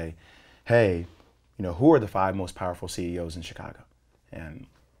would say, hey, who are the 5 most powerful CEOs in Chicago? And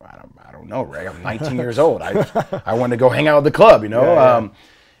I don't know, Ray. I'm 19 years old. I want to go hang out at the club, And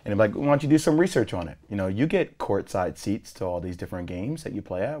I'm like, why don't you do some research on it? You get courtside seats to all these different games that you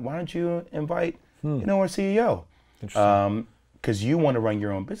play at. Why don't you invite, a CEO? Interesting. Because you want to run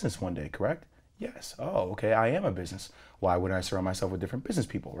your own business one day, correct? Yes. Oh, okay. I am a business. Why wouldn't I surround myself with different business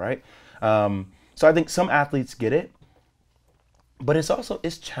people, right? So I think some athletes get it, but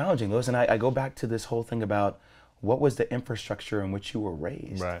it's challenging, Lewis. And I go back to this whole thing about what was the infrastructure in which you were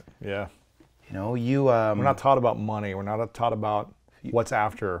raised. Right. Yeah. We're not taught about money. We're not taught about what's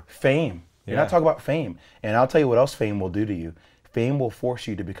after fame. You're not talking about fame. And I'll tell you what else fame will do to you. Fame will force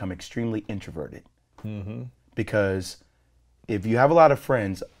you to become extremely introverted. Mm-hmm. Because if you have a lot of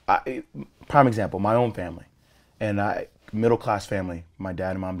friends, prime example, my own family, and middle class family, my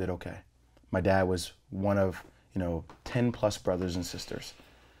dad and mom did okay. My dad was one of 10 plus brothers and sisters.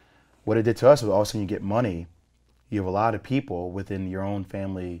 What it did to us was all of a sudden you get money, you have a lot of people within your own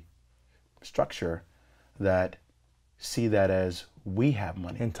family structure that see that as we have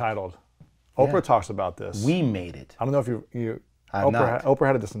money. Entitled. Oprah talks about this. We made it. I don't know if you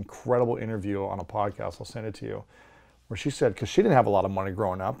Oprah had this incredible interview on a podcast, I'll send it to you, where she said, because she didn't have a lot of money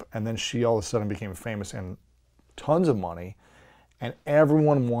growing up, and then she all of a sudden became famous and tons of money, and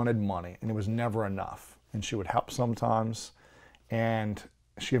everyone wanted money, and it was never enough. And she would help sometimes, and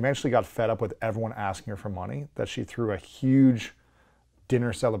she eventually got fed up with everyone asking her for money, that she threw a huge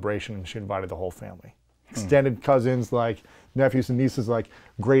dinner celebration and she invited the whole family. Extended cousins, like nephews and nieces, like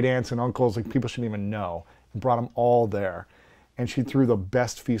great aunts and uncles, like people she didn't even know, and brought them all there. And she threw the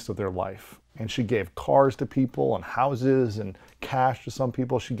best feast of their life. And she gave cars to people and houses and cash to some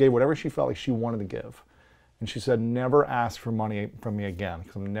people. She gave whatever she felt like she wanted to give. And she said, never ask for money from me again,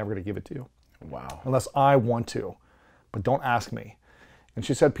 because I'm never going to give it to you. Wow. Unless I want to, but don't ask me. And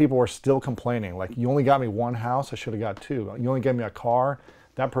she said people were still complaining, like, you only got me one house, I should have got 2. You only gave me a car,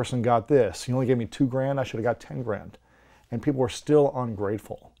 that person got this. You only gave me $2,000, I should have got 10 grand. And people were still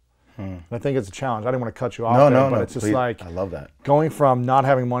ungrateful. And I think it's a challenge. I didn't want to cut you off but it's just please. like, I love that. Going from not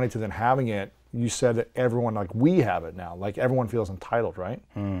having money to then having it, you said that everyone, like we have it now, like everyone feels entitled, right?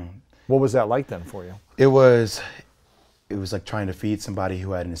 What was that like then for you? It was like trying to feed somebody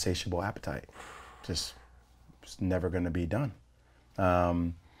who had an insatiable appetite. Just it's never going to be done.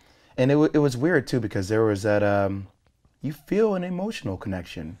 And it was weird too, because there was that, you feel an emotional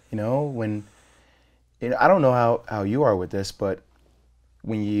connection, you know, when, you know, I don't know how you are with this, but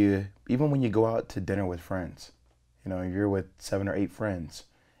even when you go out to dinner with friends, you know, you're with 7 or 8 friends,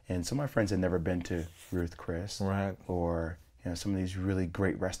 and some of my friends had never been to Ruth Chris, right, or, you know, some of these really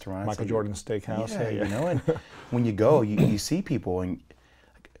great restaurants. Michael Jordan Steakhouse. Yeah, you know, and when you go, you see people, and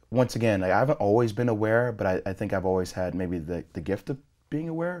once again, like, I haven't always been aware, but I think I've always had maybe the gift of being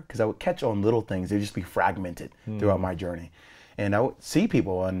aware, because I would catch on little things. They'd just be fragmented throughout my journey. And I would see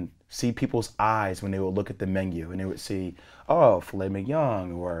people and see people's eyes when they would look at the menu, and they would see, oh, filet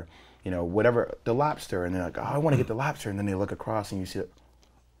mignon, or, you know, whatever, the lobster, and they're like, oh, I want to get the lobster, and then they look across and you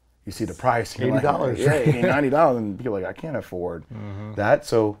see the price, and $80, like, yeah, $80, $90, and people are like, I can't afford that.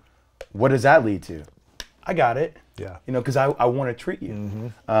 So what does that lead to? I got it, yeah, you know, because I want to treat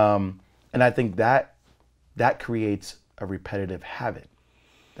you, and I think that creates a repetitive habit,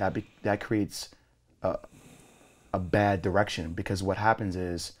 that creates a bad direction, because what happens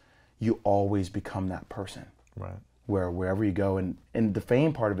is you always become that person, right, wherever you go. And the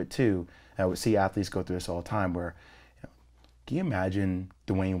fame part of it too, I would see athletes go through this all the time, where, you know, can you imagine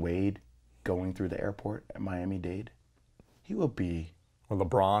Dwayne Wade going through the airport at Miami-Dade? He will be, or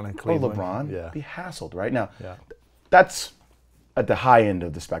LeBron in Cleveland. LeBron, be hassled right now. Yeah. That's at the high end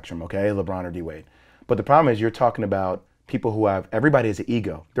of the spectrum, okay, LeBron or D Wade. But the problem is, you're talking about people who everybody has an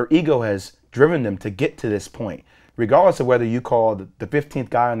ego. Their ego has driven them to get to this point. Regardless of whether you call the 15th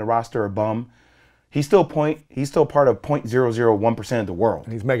guy on the roster a bum, he's still part of 0.001% of the world.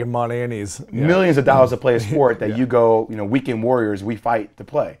 And he's making money, and he's millions of dollars to play a sport that you go, you know, weekend warriors, we fight to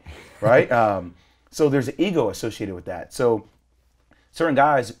play, right? So there's an ego associated with that. So certain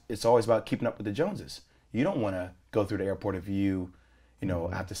guys, it's always about keeping up with the Joneses. You don't want to go through the airport if you know,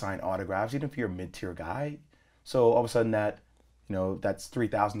 have to sign autographs, even if you're a mid-tier guy. So all of a sudden that's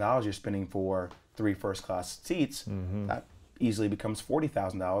 $3,000 you're spending for 3 first-class seats. That easily becomes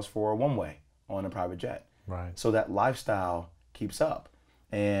 $40,000 for a one-way on a private jet. Right. So that lifestyle keeps up,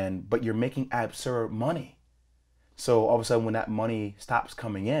 but you're making absurd money. So all of a sudden, when that money stops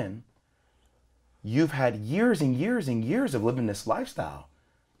coming in, you've had years and years and years of living this lifestyle.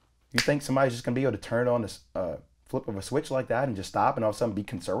 You think somebody's just gonna be able to turn on this flip of a switch like that and just stop and all of a sudden be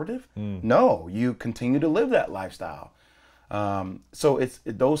conservative? No, you continue to live that lifestyle. So it's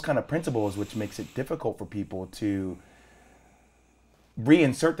those kind of principles which makes it difficult for people to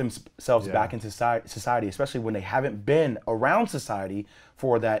reinsert themselves back into society, especially when they haven't been around society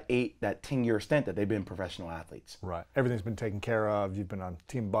for that 10-year stint that they've been professional athletes. Right. Everything's been taken care of. You've been on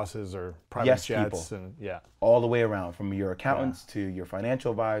team buses or private jets, people. and all the way around, from your accountants to your financial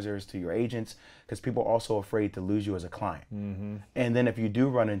advisors to your agents, because people are also afraid to lose you as a client. And then if you do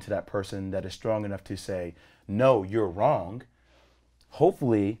run into that person that is strong enough to say, no, you're wrong,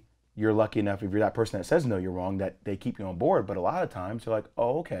 hopefully you're lucky enough, if you're that person that says no, you're wrong, that they keep you on board. But a lot of times you're like,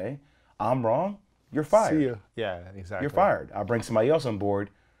 oh, okay, I'm wrong, you're fired. See you. Yeah, exactly. You're fired. I'll bring somebody else on board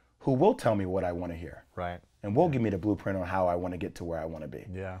who will tell me what I want to hear. Right. And will give me the blueprint on how I want to get to where I want to be.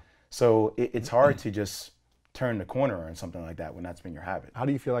 Yeah. So it's hard to just turn the corner on something like that when that's been your habit. How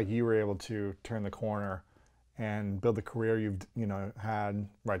do you feel like you were able to turn the corner and build the career you've had,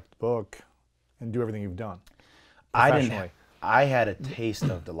 write the book, and do everything you've done professionally? I had a taste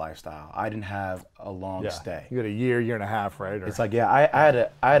of the lifestyle. I didn't have a long stay. You had a year and a half, right? It's like, I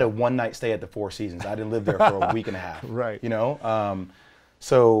had a one-night stay at the Four Seasons. I didn't live there for a week and a half. Right. You know?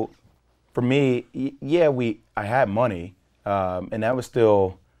 So for me, I had money, and that was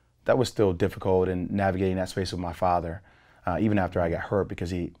still difficult in navigating that space with my father, even after I got hurt,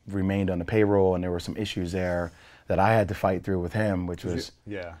 because he remained on the payroll, and there were some issues there that I had to fight through with him, which was...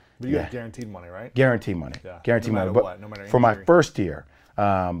 But you had guaranteed money, right? Guaranteed money. Yeah. Guaranteed money. What, no matter for my first year.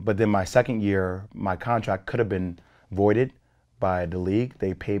 But then my second year, my contract could have been voided by the league.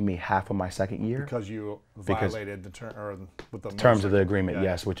 They paid me half of my second year. Because you violated the terms of the agreement,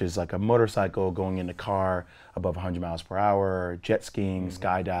 yes, which is like a motorcycle, going in the car above 100 miles per hour, jet skiing,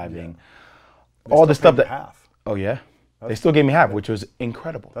 skydiving, all the stuff that... half. Oh, yeah? They still gave me half, which was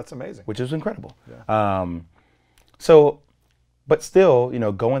incredible. That's amazing. Which was incredible. Yeah. But still,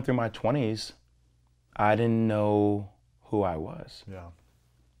 going through my 20s, I didn't know who I was. Yeah.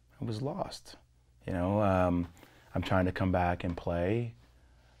 I was lost. I'm trying to come back and play.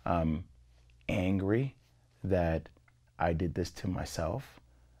 I'm angry that I did this to myself.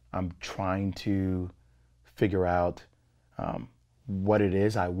 I'm trying to figure out what it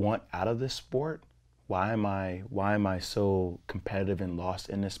is I want out of this sport. Why am I so competitive and lost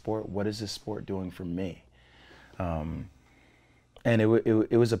in this sport? What is this sport doing for me? And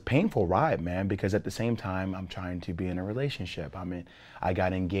it was a painful ride, man, because at the same time, I'm trying to be in a relationship. I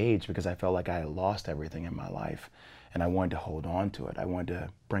got engaged because I felt like I had lost everything in my life, and I wanted to hold on to it. I wanted to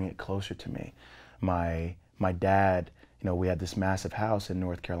bring it closer to me. My dad, we had this massive house in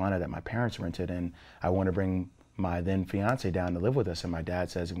North Carolina that my parents rented, and I wanted to bring my then fiance down to live with us. And my dad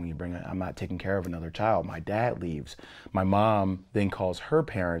says, when you bring it, I'm not taking care of another child. My dad leaves. My mom then calls her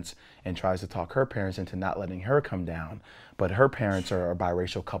parents and tries to talk her parents into not letting her come down. But her parents are a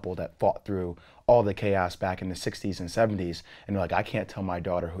biracial couple that fought through all the chaos back in the 60s and 70s. And they're like, I can't tell my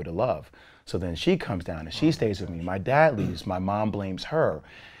daughter who to love. So then she comes down and she stays with me. My dad leaves. My mom blames her.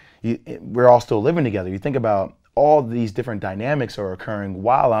 We're all still living together. You think about all these different dynamics are occurring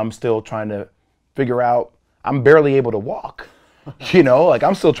while I'm still trying to figure out, I'm barely able to walk. Like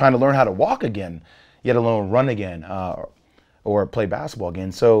I'm still trying to learn how to walk again, yet alone run again, or play basketball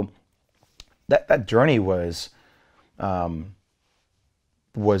again. So that journey was a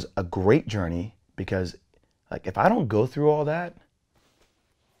great journey, because like if I don't go through all that,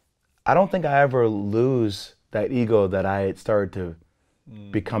 I don't think I ever lose that ego that I had started to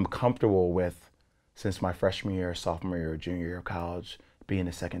become comfortable with since my freshman year, sophomore year, junior year of college, being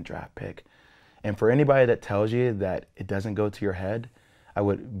the second draft pick. And for anybody that tells you that it doesn't go to your head, I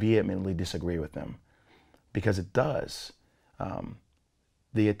would vehemently disagree with them, because it does.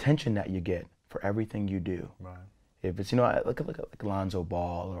 The attention that you get for everything you do. Right. If it's, look at like Lonzo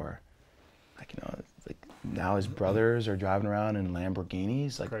Ball, or like now his brothers are driving around in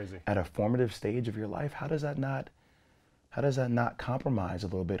Lamborghinis, like crazy. At a formative stage of your life. How does that not compromise a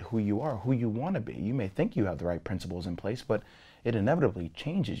little bit who you are, who you want to be? You may think you have the right principles in place, but it inevitably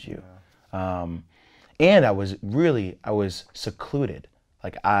changes you. Yeah. And I was secluded.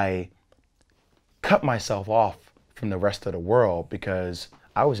 Like I cut myself off from the rest of the world because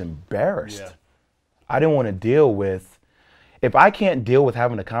I was embarrassed. Yeah. I didn't want to deal with, if I can't deal with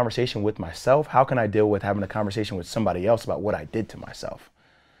having a conversation with myself, how can I deal with having a conversation with somebody else about what I did to myself?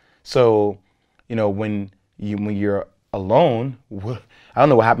 So, when you're alone, I don't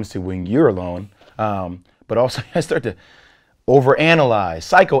know what happens to when you're alone, but also I start to overanalyze,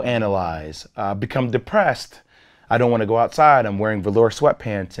 psychoanalyze, become depressed. I don't want to go outside. I'm wearing velour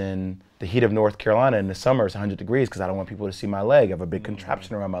sweatpants in the heat of North Carolina in the summer. It's 100 degrees because I don't want people to see my leg. I have a big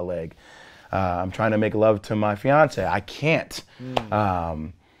contraption around my leg. I'm trying to make love to my fiance. I can't.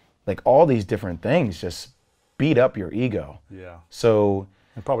 Like all these different things just beat up your ego. Yeah. So.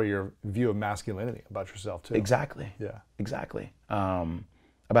 And probably your view of masculinity about yourself too. Exactly. Yeah. Exactly.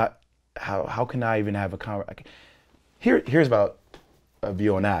 About how can I even have a conversation? Here's about a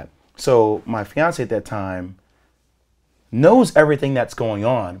view on that. So my fiance at that time knows everything that's going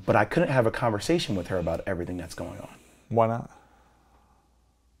on, but I couldn't have a conversation with her about everything that's going on. Why not?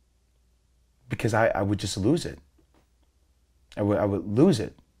 Because I would just lose it. I would lose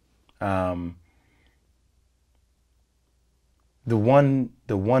it. The one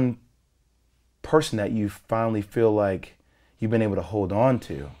person that you finally feel like you've been able to hold on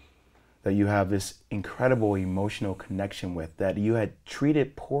to, that you have this incredible emotional connection with, that you had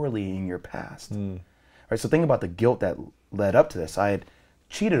treated poorly in your past. Right? So think about the guilt that led up to this. I had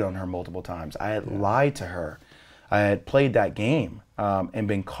cheated on her multiple times. I had lied to her. I had played that game and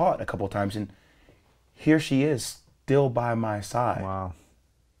been caught a couple of times. And here she is still by my side. Wow.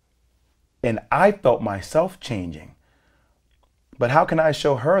 And I felt myself changing. But how can I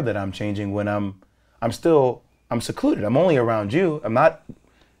show her that I'm changing when I'm secluded? I'm only around you. I'm not.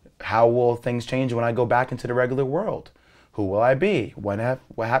 How will things change when I go back into the regular world? Who will I be? What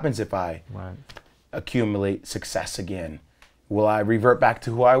happens if I accumulate success again? Will I revert back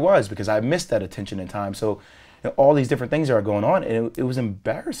to who I was because I missed that attention in time? So all these different things are going on, and it was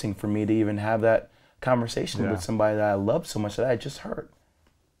embarrassing for me to even have that conversation with somebody that I loved so much that I just hurt.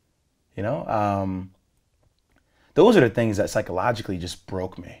 Those are the things that psychologically just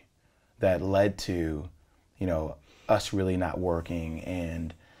broke me, that led to, us really not working,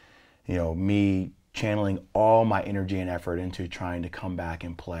 and, me channeling all my energy and effort into trying to come back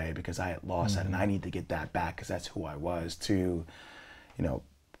and play because I had lost that, and I need to get that back because that's who I was, to,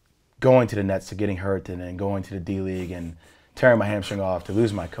 going to the Nets, to getting hurt, and then going to the D League and tearing my hamstring off, to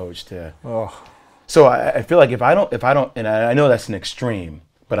lose my coach, to. Oh. So I feel like if I don't, and I know that's an extreme,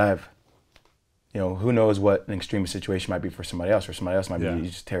 but who knows what an extreme situation might be for somebody else, or somebody else might be you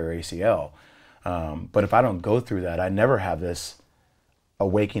just tear your ACL. But if I don't go through that, I never have this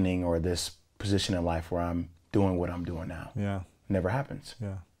awakening or this position in life where I'm doing what I'm doing now. Yeah. It never happens.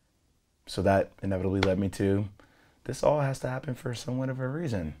 Yeah. So that inevitably led me to, this all has to happen for somewhat of a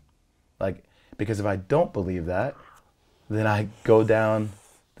reason. Like, because if I don't believe that, then I go down,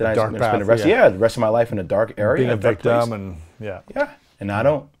 then I spend the rest of my life in a dark area. Being a victim and Yeah. Yeah. And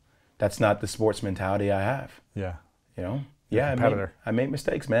that's not the sports mentality I have. Yeah. You know? You're a Yeah, competitor. I made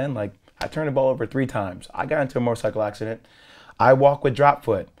mistakes, man. Like, I turned the ball over 3 times. I got into a motorcycle accident. I walk with drop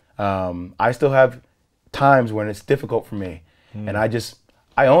foot. I still have times when it's difficult for me. And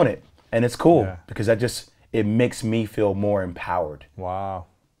I own it. And it's cool Yeah. because it makes me feel more empowered. Wow.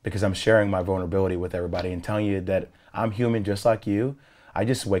 Because I'm sharing my vulnerability with everybody and telling you that I'm human just like you. I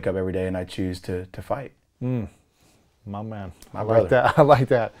just wake up every day and I choose to fight. My man. My I brother. like that. I like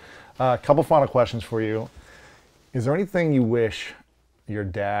that. A couple final questions for you. Is there anything you wish your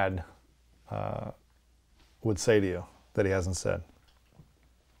dad would say to you that he hasn't said?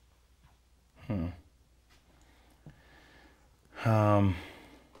 You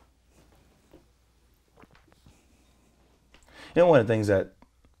know, one of the things that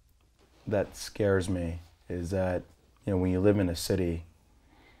scares me is that, you know, when you live in a city,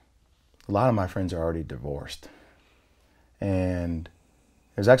 a lot of my friends are already divorced. And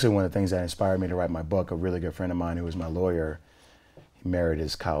it was actually one of the things that inspired me to write my book. A really good friend of mine who was my lawyer, he married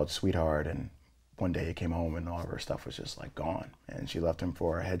his college sweetheart, and one day he came home and all of her stuff was just like gone. And she left him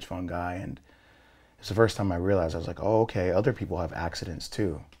for a hedge fund guy. And it's the first time I realized, I was like, oh, okay, other people have accidents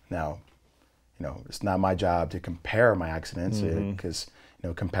too. Now, you know, it's not my job to compare my accidents because, you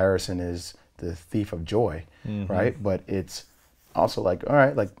know, comparison is the thief of joy, right? But it's also like, all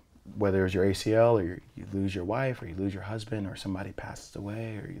right, like whether it's your ACL or you lose your wife or you lose your husband or somebody passes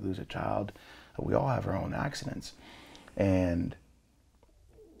away or you lose a child, we all have our own accidents. And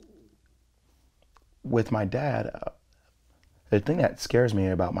with my dad, the thing that scares me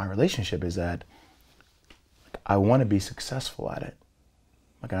about my relationship is that I want to be successful at it.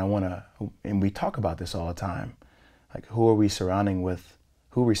 Like, I want to, and we talk about this all the time. Like, who are we surrounding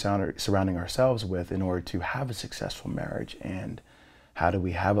ourselves with in order to have a successful marriage? And how do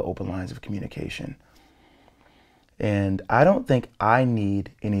we have open lines of communication? And I don't think I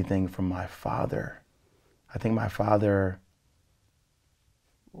need anything from my father. I think my father,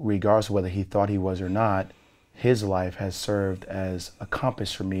 regardless of whether he thought he was or not, his life has served as a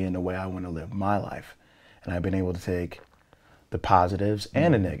compass for me in the way I want to live my life. And I've been able to take the positives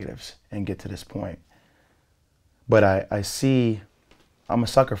and the negatives and get to this point. But I see, I'm a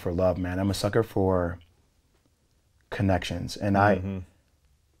sucker for love, man. I'm a sucker for connections. And I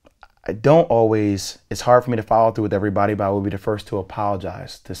don't always, it's hard for me to follow through with everybody, but I will be the first to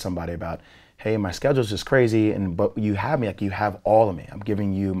apologize to somebody about, hey, my schedule's just crazy, but you have me, like you have all of me. I'm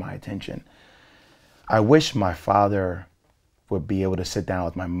giving you my attention. I wish my father would be able to sit down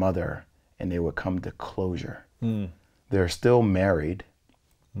with my mother and they would come to closure. They're still married.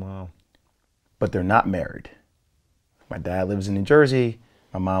 Wow. But they're not married. My dad lives in New Jersey.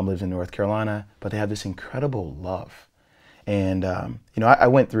 My mom lives in North Carolina, but they have this incredible love. And, you know, I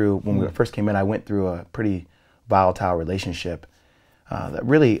went through, when we first came in, I went through a pretty volatile relationship that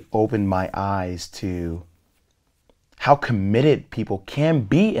really opened my eyes to how committed people can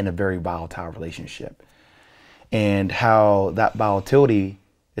be in a very volatile relationship and how that volatility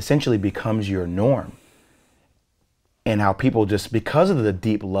essentially becomes your norm. And how people just, because of the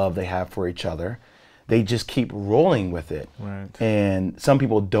deep love they have for each other, they just keep rolling with it. Right. And some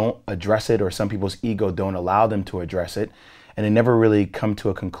people don't address it, or some people's ego don't allow them to address it. And they never really come to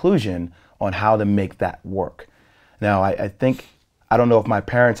a conclusion on how to make that work. Now, I think, I don't know if my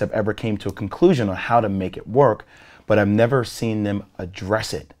parents have ever came to a conclusion on how to make it work, but I've never seen them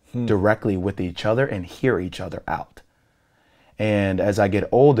address it directly with each other and hear each other out. And as I get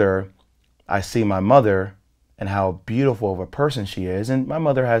older, I see my mother and how beautiful of a person she is. And my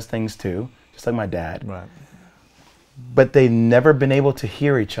mother has things too, just like my dad. Right. But they've never been able to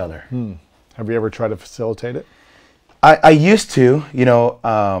hear each other. Have you ever tried to facilitate it? I used to, you know,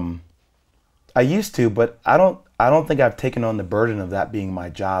 I used to, but I don't think I've taken on the burden of that being my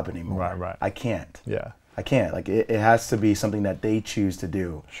job anymore. Right. I can't. Yeah. I can't. Like, it has to be something that they choose to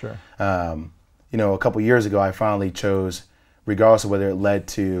do. Sure. You know, a couple years ago, I finally chose, regardless of whether it led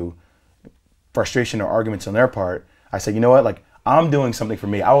to frustration or arguments on their part, I said, you know what, like, I'm doing something for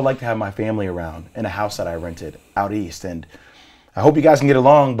me. I would like to have my family around in a house that I rented out east. And I hope you guys can get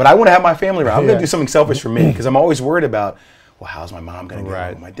along, but I want to have my family around. I'm going to do something selfish for me because I'm always worried about, well, how's my mom going to get along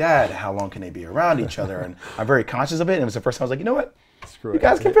with my dad? How long can they be around each other? And I'm very conscious of it. And it was the first time I was like, you know what? You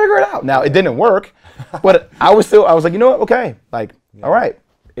guys can figure it out. Now, it didn't work, but I was like, you know what? Okay. Like, all right.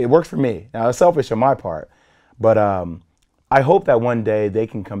 It works for me. Now, it's selfish on my part, but I hope that one day they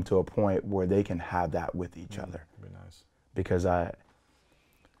can come to a point where they can have that with each other. That'd be nice. Because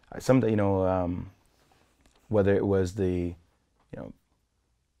someday, you know, whether it was the, you know,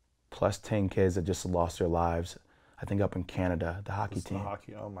 plus 10 kids that just lost their lives, I think up in Canada, the hockey team. The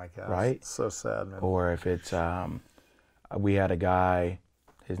hockey, oh my gosh. Right? So sad, man. Or if it's we had a guy,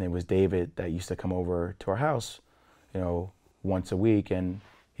 his name was David, that used to come over to our house, once a week, and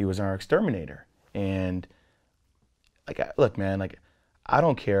he was our exterminator. And look, man, I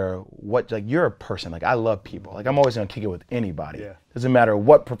don't care what, you're a person. I love people. I'm always gonna kick it with anybody. Yeah. Doesn't matter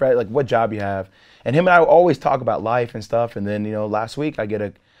what what job you have. And him and I always talk about life and stuff. And then, last week I get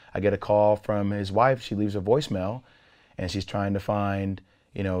a call from his wife. She leaves a voicemail, and she's trying to find,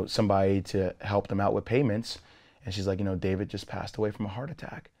 somebody to help them out with payments. And she's like, David just passed away from a heart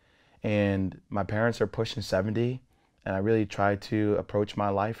attack. And my parents are pushing 70, and I really try to approach my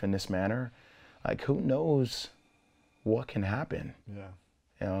life in this manner. Who knows what can happen? Yeah.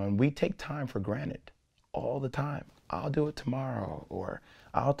 And we take time for granted all the time. I'll do it tomorrow, or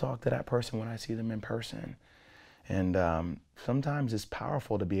I'll talk to that person when I see them in person. And sometimes it's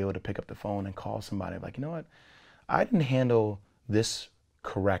powerful to be able to pick up the phone and call somebody you know what? I didn't handle this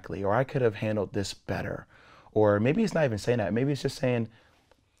correctly, or I could have handled this better. Or maybe it's not even saying that. Maybe it's just saying,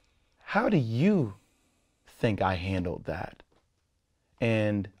 how do you think I handled that?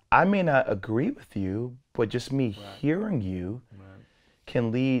 And I may not agree with you, but just me hearing you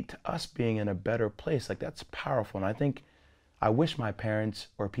can lead to us being in a better place. That's powerful. And I wish my parents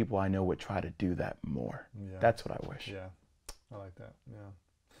or people I know would try to do that more. Yeah. That's what I wish. Yeah, I like that. Yeah.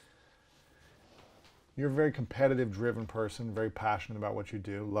 You're a very competitive, driven person, very passionate about what you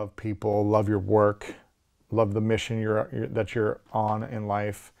do, love people, love your work, love the mission that you're on in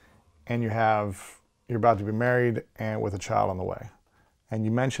life, and you're about to be married and with a child on the way. And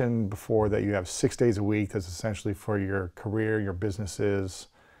you mentioned before that you have 6 days a week that's essentially for your career, your businesses,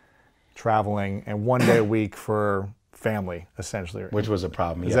 traveling, and 1 day a week for family, essentially. Which was a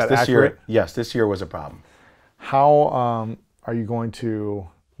problem. Is that accurate? This year was a problem. How are you going to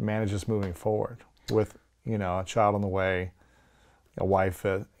manage this moving forward with, a child on the way, a wife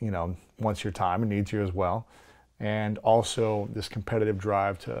that, wants your time and needs you as well, and also this competitive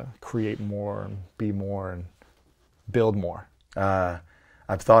drive to create more and be more and build more?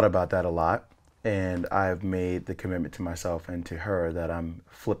 I've thought about that a lot, and I've made the commitment to myself and to her that I'm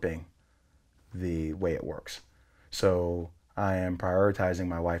flipping the way it works. So I am prioritizing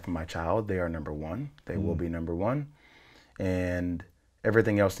my wife and my child. They are number one. They will be number one. And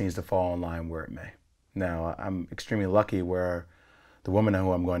everything else needs to fall in line where it may. Now, I'm extremely lucky where the woman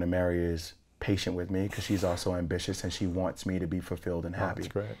who I'm going to marry is patient with me, because she's also ambitious and she wants me to be fulfilled and happy.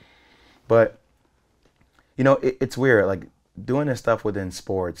 That's great. But, it's weird. Doing this stuff within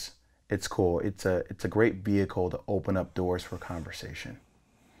sports, it's cool. It's a great vehicle to open up doors for conversation.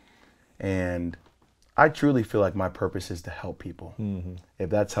 And I truly feel like my purpose is to help people. Mm-hmm. If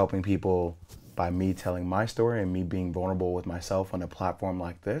that's helping people by me telling my story and me being vulnerable with myself on a platform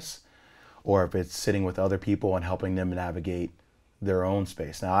like this, or if it's sitting with other people and helping them navigate their own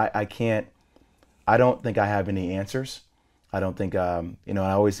space. Now, I don't think I have any answers. I don't think, I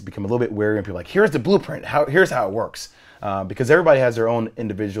always become a little bit wary when people are like, here's the blueprint, here's how it works. Because everybody has their own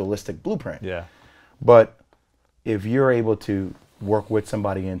individualistic blueprint. Yeah. But if you're able to work with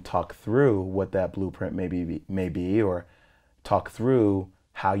somebody and talk through what that blueprint may be, or talk through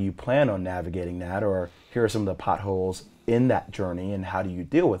how you plan on navigating that, or here are some of the potholes in that journey and how do you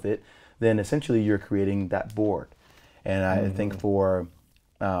deal with it, then essentially you're creating that board. And I think for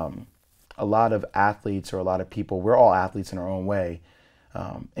a lot of athletes, or a lot of people, we're all athletes in our own way.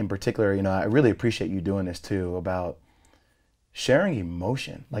 In particular, I really appreciate you doing this too, about sharing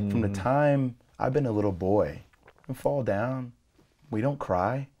emotion. From the time I've been a little boy, we fall down, we don't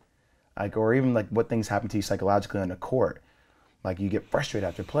cry. Or even what things happen to you psychologically on the court. You get frustrated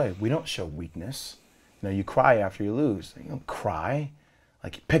after play. We don't show weakness. You cry after you lose. You don't cry.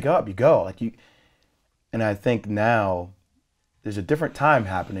 You pick up, you go. And I think now there's a different time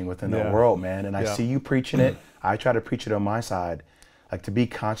happening within the world, man. And I see you preaching it. I try to preach it on my side. To be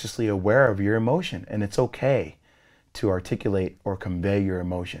consciously aware of your emotion. And it's okay to articulate or convey your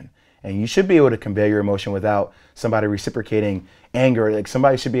emotion. And you should be able to convey your emotion without somebody reciprocating anger.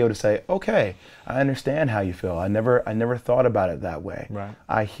 Somebody should be able to say, okay, I understand how you feel. I never thought about it that way. Right.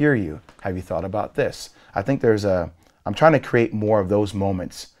 I hear you. Have you thought about this? I think I'm trying to create more of those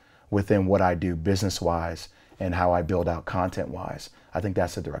moments within what I do business-wise and how I build out content-wise. I think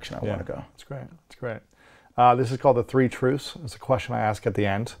that's the direction I want to go. That's great. That's great. This is called the 3 truths. It's a question I ask at the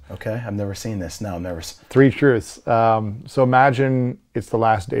end. Okay, I've never seen this. No, I've never. 3 truths. So imagine it's the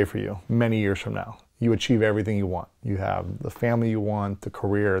last day for you, many years from now. You achieve everything you want. You have the family you want, the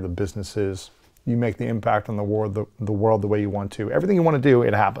career, the businesses. You make the impact on the world the way you want to. Everything you want to do,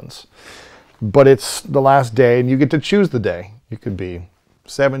 it happens. But it's the last day, and you get to choose the day. You could be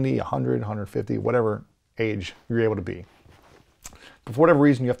 70, 100, 150, whatever age you're able to be. but for whatever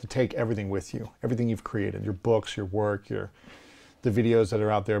reason, you have to take everything with you, everything you've created, your books, your work, the videos that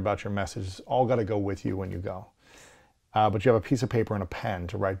are out there about your message, it's all got to go with you when you go. But you have a piece of paper and a pen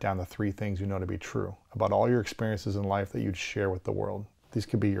to write down the 3 things you know to be true about all your experiences in life that you'd share with the world. These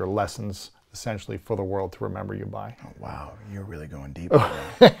could be your lessons, essentially, for the world to remember you by. Oh, wow, you're really going deep.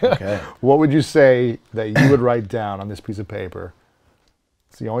 Okay. What would you say that you would write down on this piece of paper?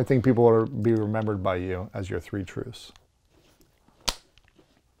 It's the only thing people will be remembered by you as your 3 truths.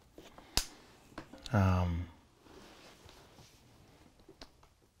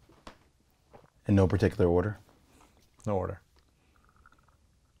 In no particular order. No order.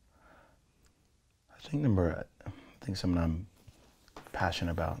 I think something I'm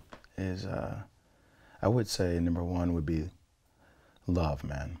passionate about is, I would say number 1 would be love,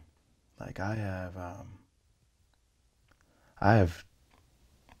 man. Like I have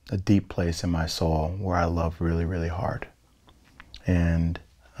a deep place in my soul where I love really, really hard, and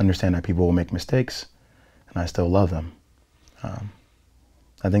understand that people will make mistakes, and I still love them.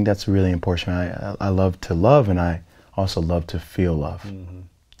 I think that's really important. I love to love, and I also love to feel love.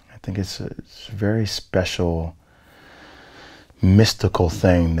 I think it's a very special, mystical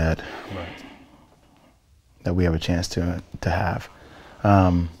thing that we have a chance to have.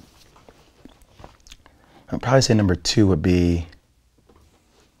 I'd probably say number 2 would be,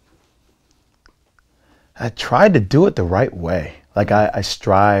 I tried to do it the right way. Like I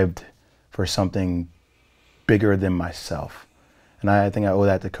strived for something bigger than myself. And I think I owe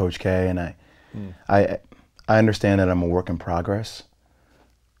that to Coach K, and I understand that I'm a work in progress,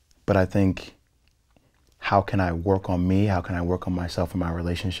 but I think, how can I work on me? How can I work on myself in my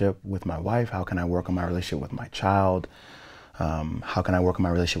relationship with my wife? How can I work on my relationship with my child? How can I work on my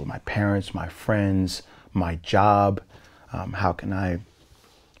relationship with my parents, my friends, my job? I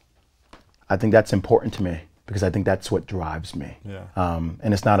think that's important to me, because I think that's what drives me. Yeah.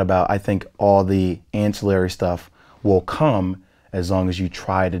 And it's not about, I think all the ancillary stuff will come as long as you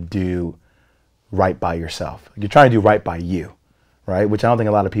try to do right by yourself. You're trying to do right by you, right? Which I don't think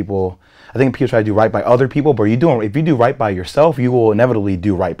a lot of people, I think people try to do right by other people, but if you do right by yourself, you will inevitably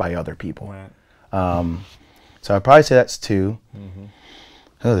do right by other people. Right. So I'd probably say that's 2.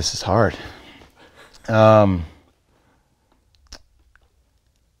 Oh, this is hard. And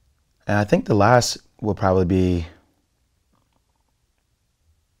I think the last will probably be,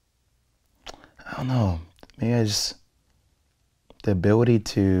 I don't know, maybe the ability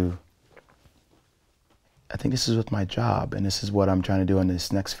to, I think this is with my job, and this is what I'm trying to do in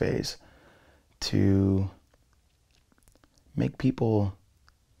this next phase, to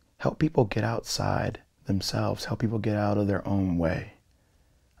help people get outside themselves, help people get out of their own way.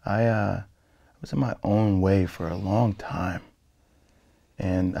 I was in my own way for a long time,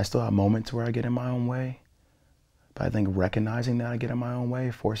 and I still have moments where I get in my own way, but I think recognizing that I get in my own way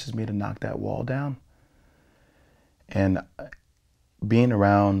forces me to knock that wall down. And being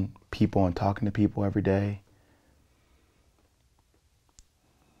around people and talking to people every day,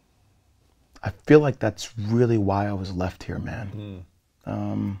 I feel like that's really why I was left here, man.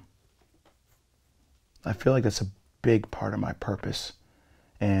 I feel like that's a big part of my purpose.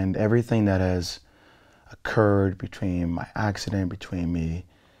 And everything that has occurred between my accident, between me,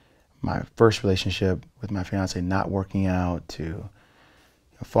 my first relationship with my fiance not working out, to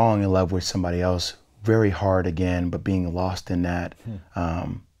falling in love with somebody else very hard again, but being lost in that,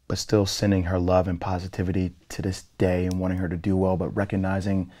 but still sending her love and positivity to this day and wanting her to do well, but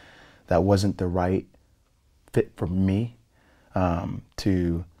recognizing that wasn't the right fit for me,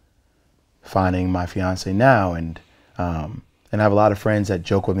 to finding my fiance now. And I have a lot of friends that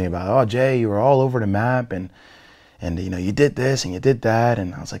joke with me about, oh, Jay, you were all over the map, and you did this and you did that.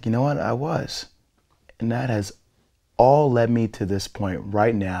 And I was like, you know what, I was. And that has all led me to this point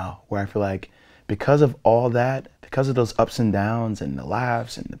right now where I feel like, because of all that, because of those ups and downs and the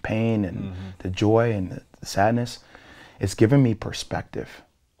laughs and the pain and the joy and the sadness, it's given me perspective.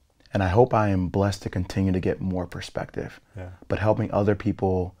 And I hope I am blessed to continue to get more perspective. Yeah. But helping other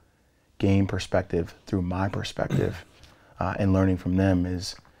people gain perspective through my perspective and learning from them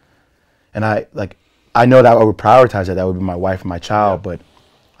is, and I know that I would prioritize that would be my wife and my child, but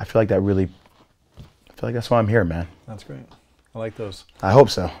I feel like that's why I'm here, man. That's great. I like those. I hope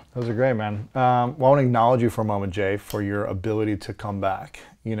so. Those are great, man. Well, I want to acknowledge you for a moment, Jay, for your ability to come back.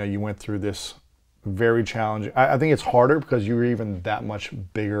 You went through this very challenging. I think it's harder because you were even that much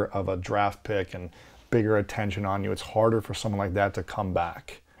bigger of a draft pick and bigger attention on you. It's harder for someone like that to come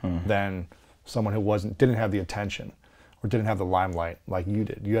back than someone who didn't have the attention or didn't have the limelight like you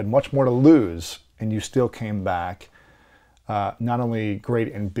did. You had much more to lose, and you still came back, not only great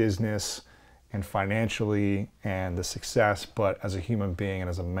in business and financially and the success, but as a human being and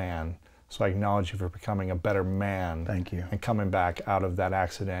as a man. So I acknowledge you for becoming a better man. Thank you. And coming back out of that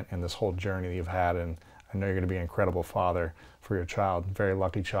accident and this whole journey that you've had. And I know you're going to be an incredible father for your child, very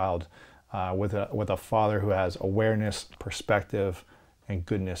lucky child, with a father who has awareness, perspective, and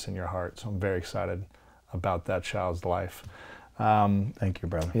goodness in your heart. So I'm very excited about that child's life. Thank you,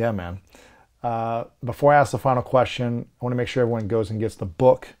 brother. Yeah, man. Before I ask the final question, I want to make sure everyone goes and gets the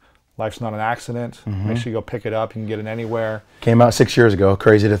book, Life's Not an Accident. Make sure you go pick it up. You can get it anywhere. Came out 6 years ago.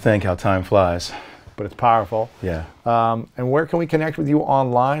 Crazy to think how time flies. But it's powerful. Yeah. And where can we connect with you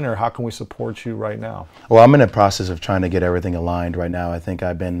online, or how can we support you right now? Well, I'm in the process of trying to get everything aligned right now. I think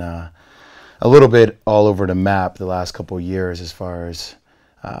I've been a little bit all over the map the last couple of years as far as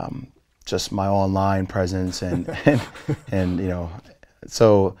just my online presence and you know,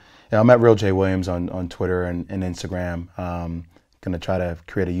 so you know, I'm at Real J Williams on Twitter and Instagram. Going to try to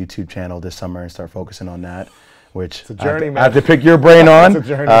create a YouTube channel this summer and start focusing on that, which it's a journey, I have to pick your brain on. It's a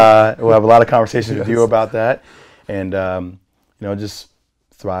journey. We'll have a lot of conversations with you about that, and you know, just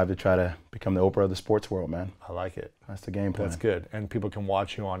thrive to try to become the Oprah of the sports world, man. I like it. That's the game plan. That's good. And people can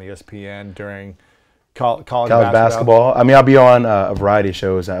watch you on ESPN during college basketball. I mean, I'll be on a variety of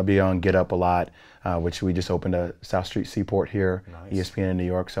shows. I'll be on Get Up a lot, which we just opened a South Street Seaport here, nice. ESPN in New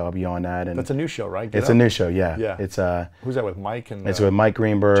York. So I'll be on that. And that's a new show, right? It's a new show, yeah. Yeah. It's who's that with, Mike and? It's with Mike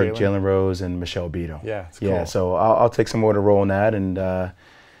Greenberg, Jalen Rose, and Michelle Beadle. Yeah, it's cool. Yeah. So I'll take some more to roll on that, and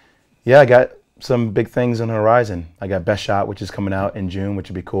yeah, I got some big things on the horizon. I got Best Shot, which is coming out in June, which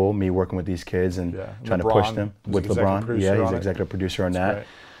would be cool. Me working with these kids and trying to push them with LeBron. Yeah, he's executive producer on that.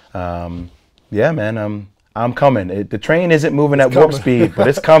 Yeah, man. I'm coming. The train isn't moving at warp speed, but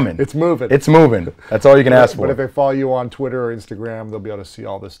it's coming. It's moving. It's moving. That's all you can ask for. But if they follow you on Twitter or Instagram, they'll be able to see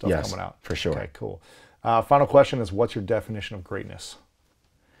all this stuff coming out. For sure. Okay, cool. Final question is, what's your definition of greatness?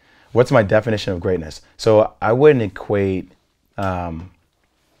 What's my definition of greatness? So I wouldn't equate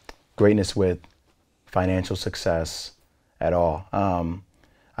greatness with financial success at all.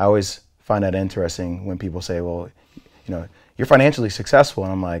 I always find that interesting when people say, well, you know, you're financially successful.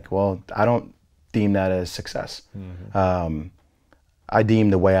 And I'm like, well, I don't deem that as success. I deem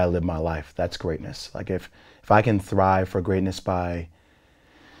the way I live my life. That's greatness. Like if I can thrive for greatness by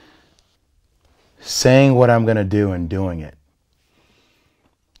saying what I'm going to do and doing it,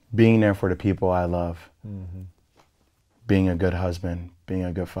 being there for the people I love, being a good husband, being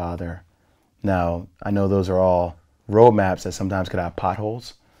a good father. Now, I know those are all roadmaps that sometimes could have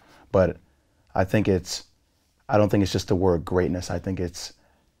potholes, but I don't think it's just the word greatness. I think it's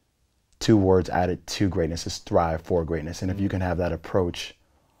two words added to greatness is thrive for greatness. And if you can have that approach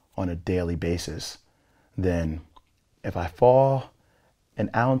on a daily basis, then if I fall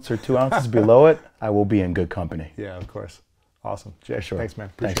an ounce or 2 ounces below it, I will be in good company. Yeah, of course. Awesome. Jay, sure. Thanks, man.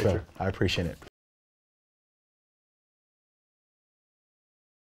 Appreciate you. I appreciate it.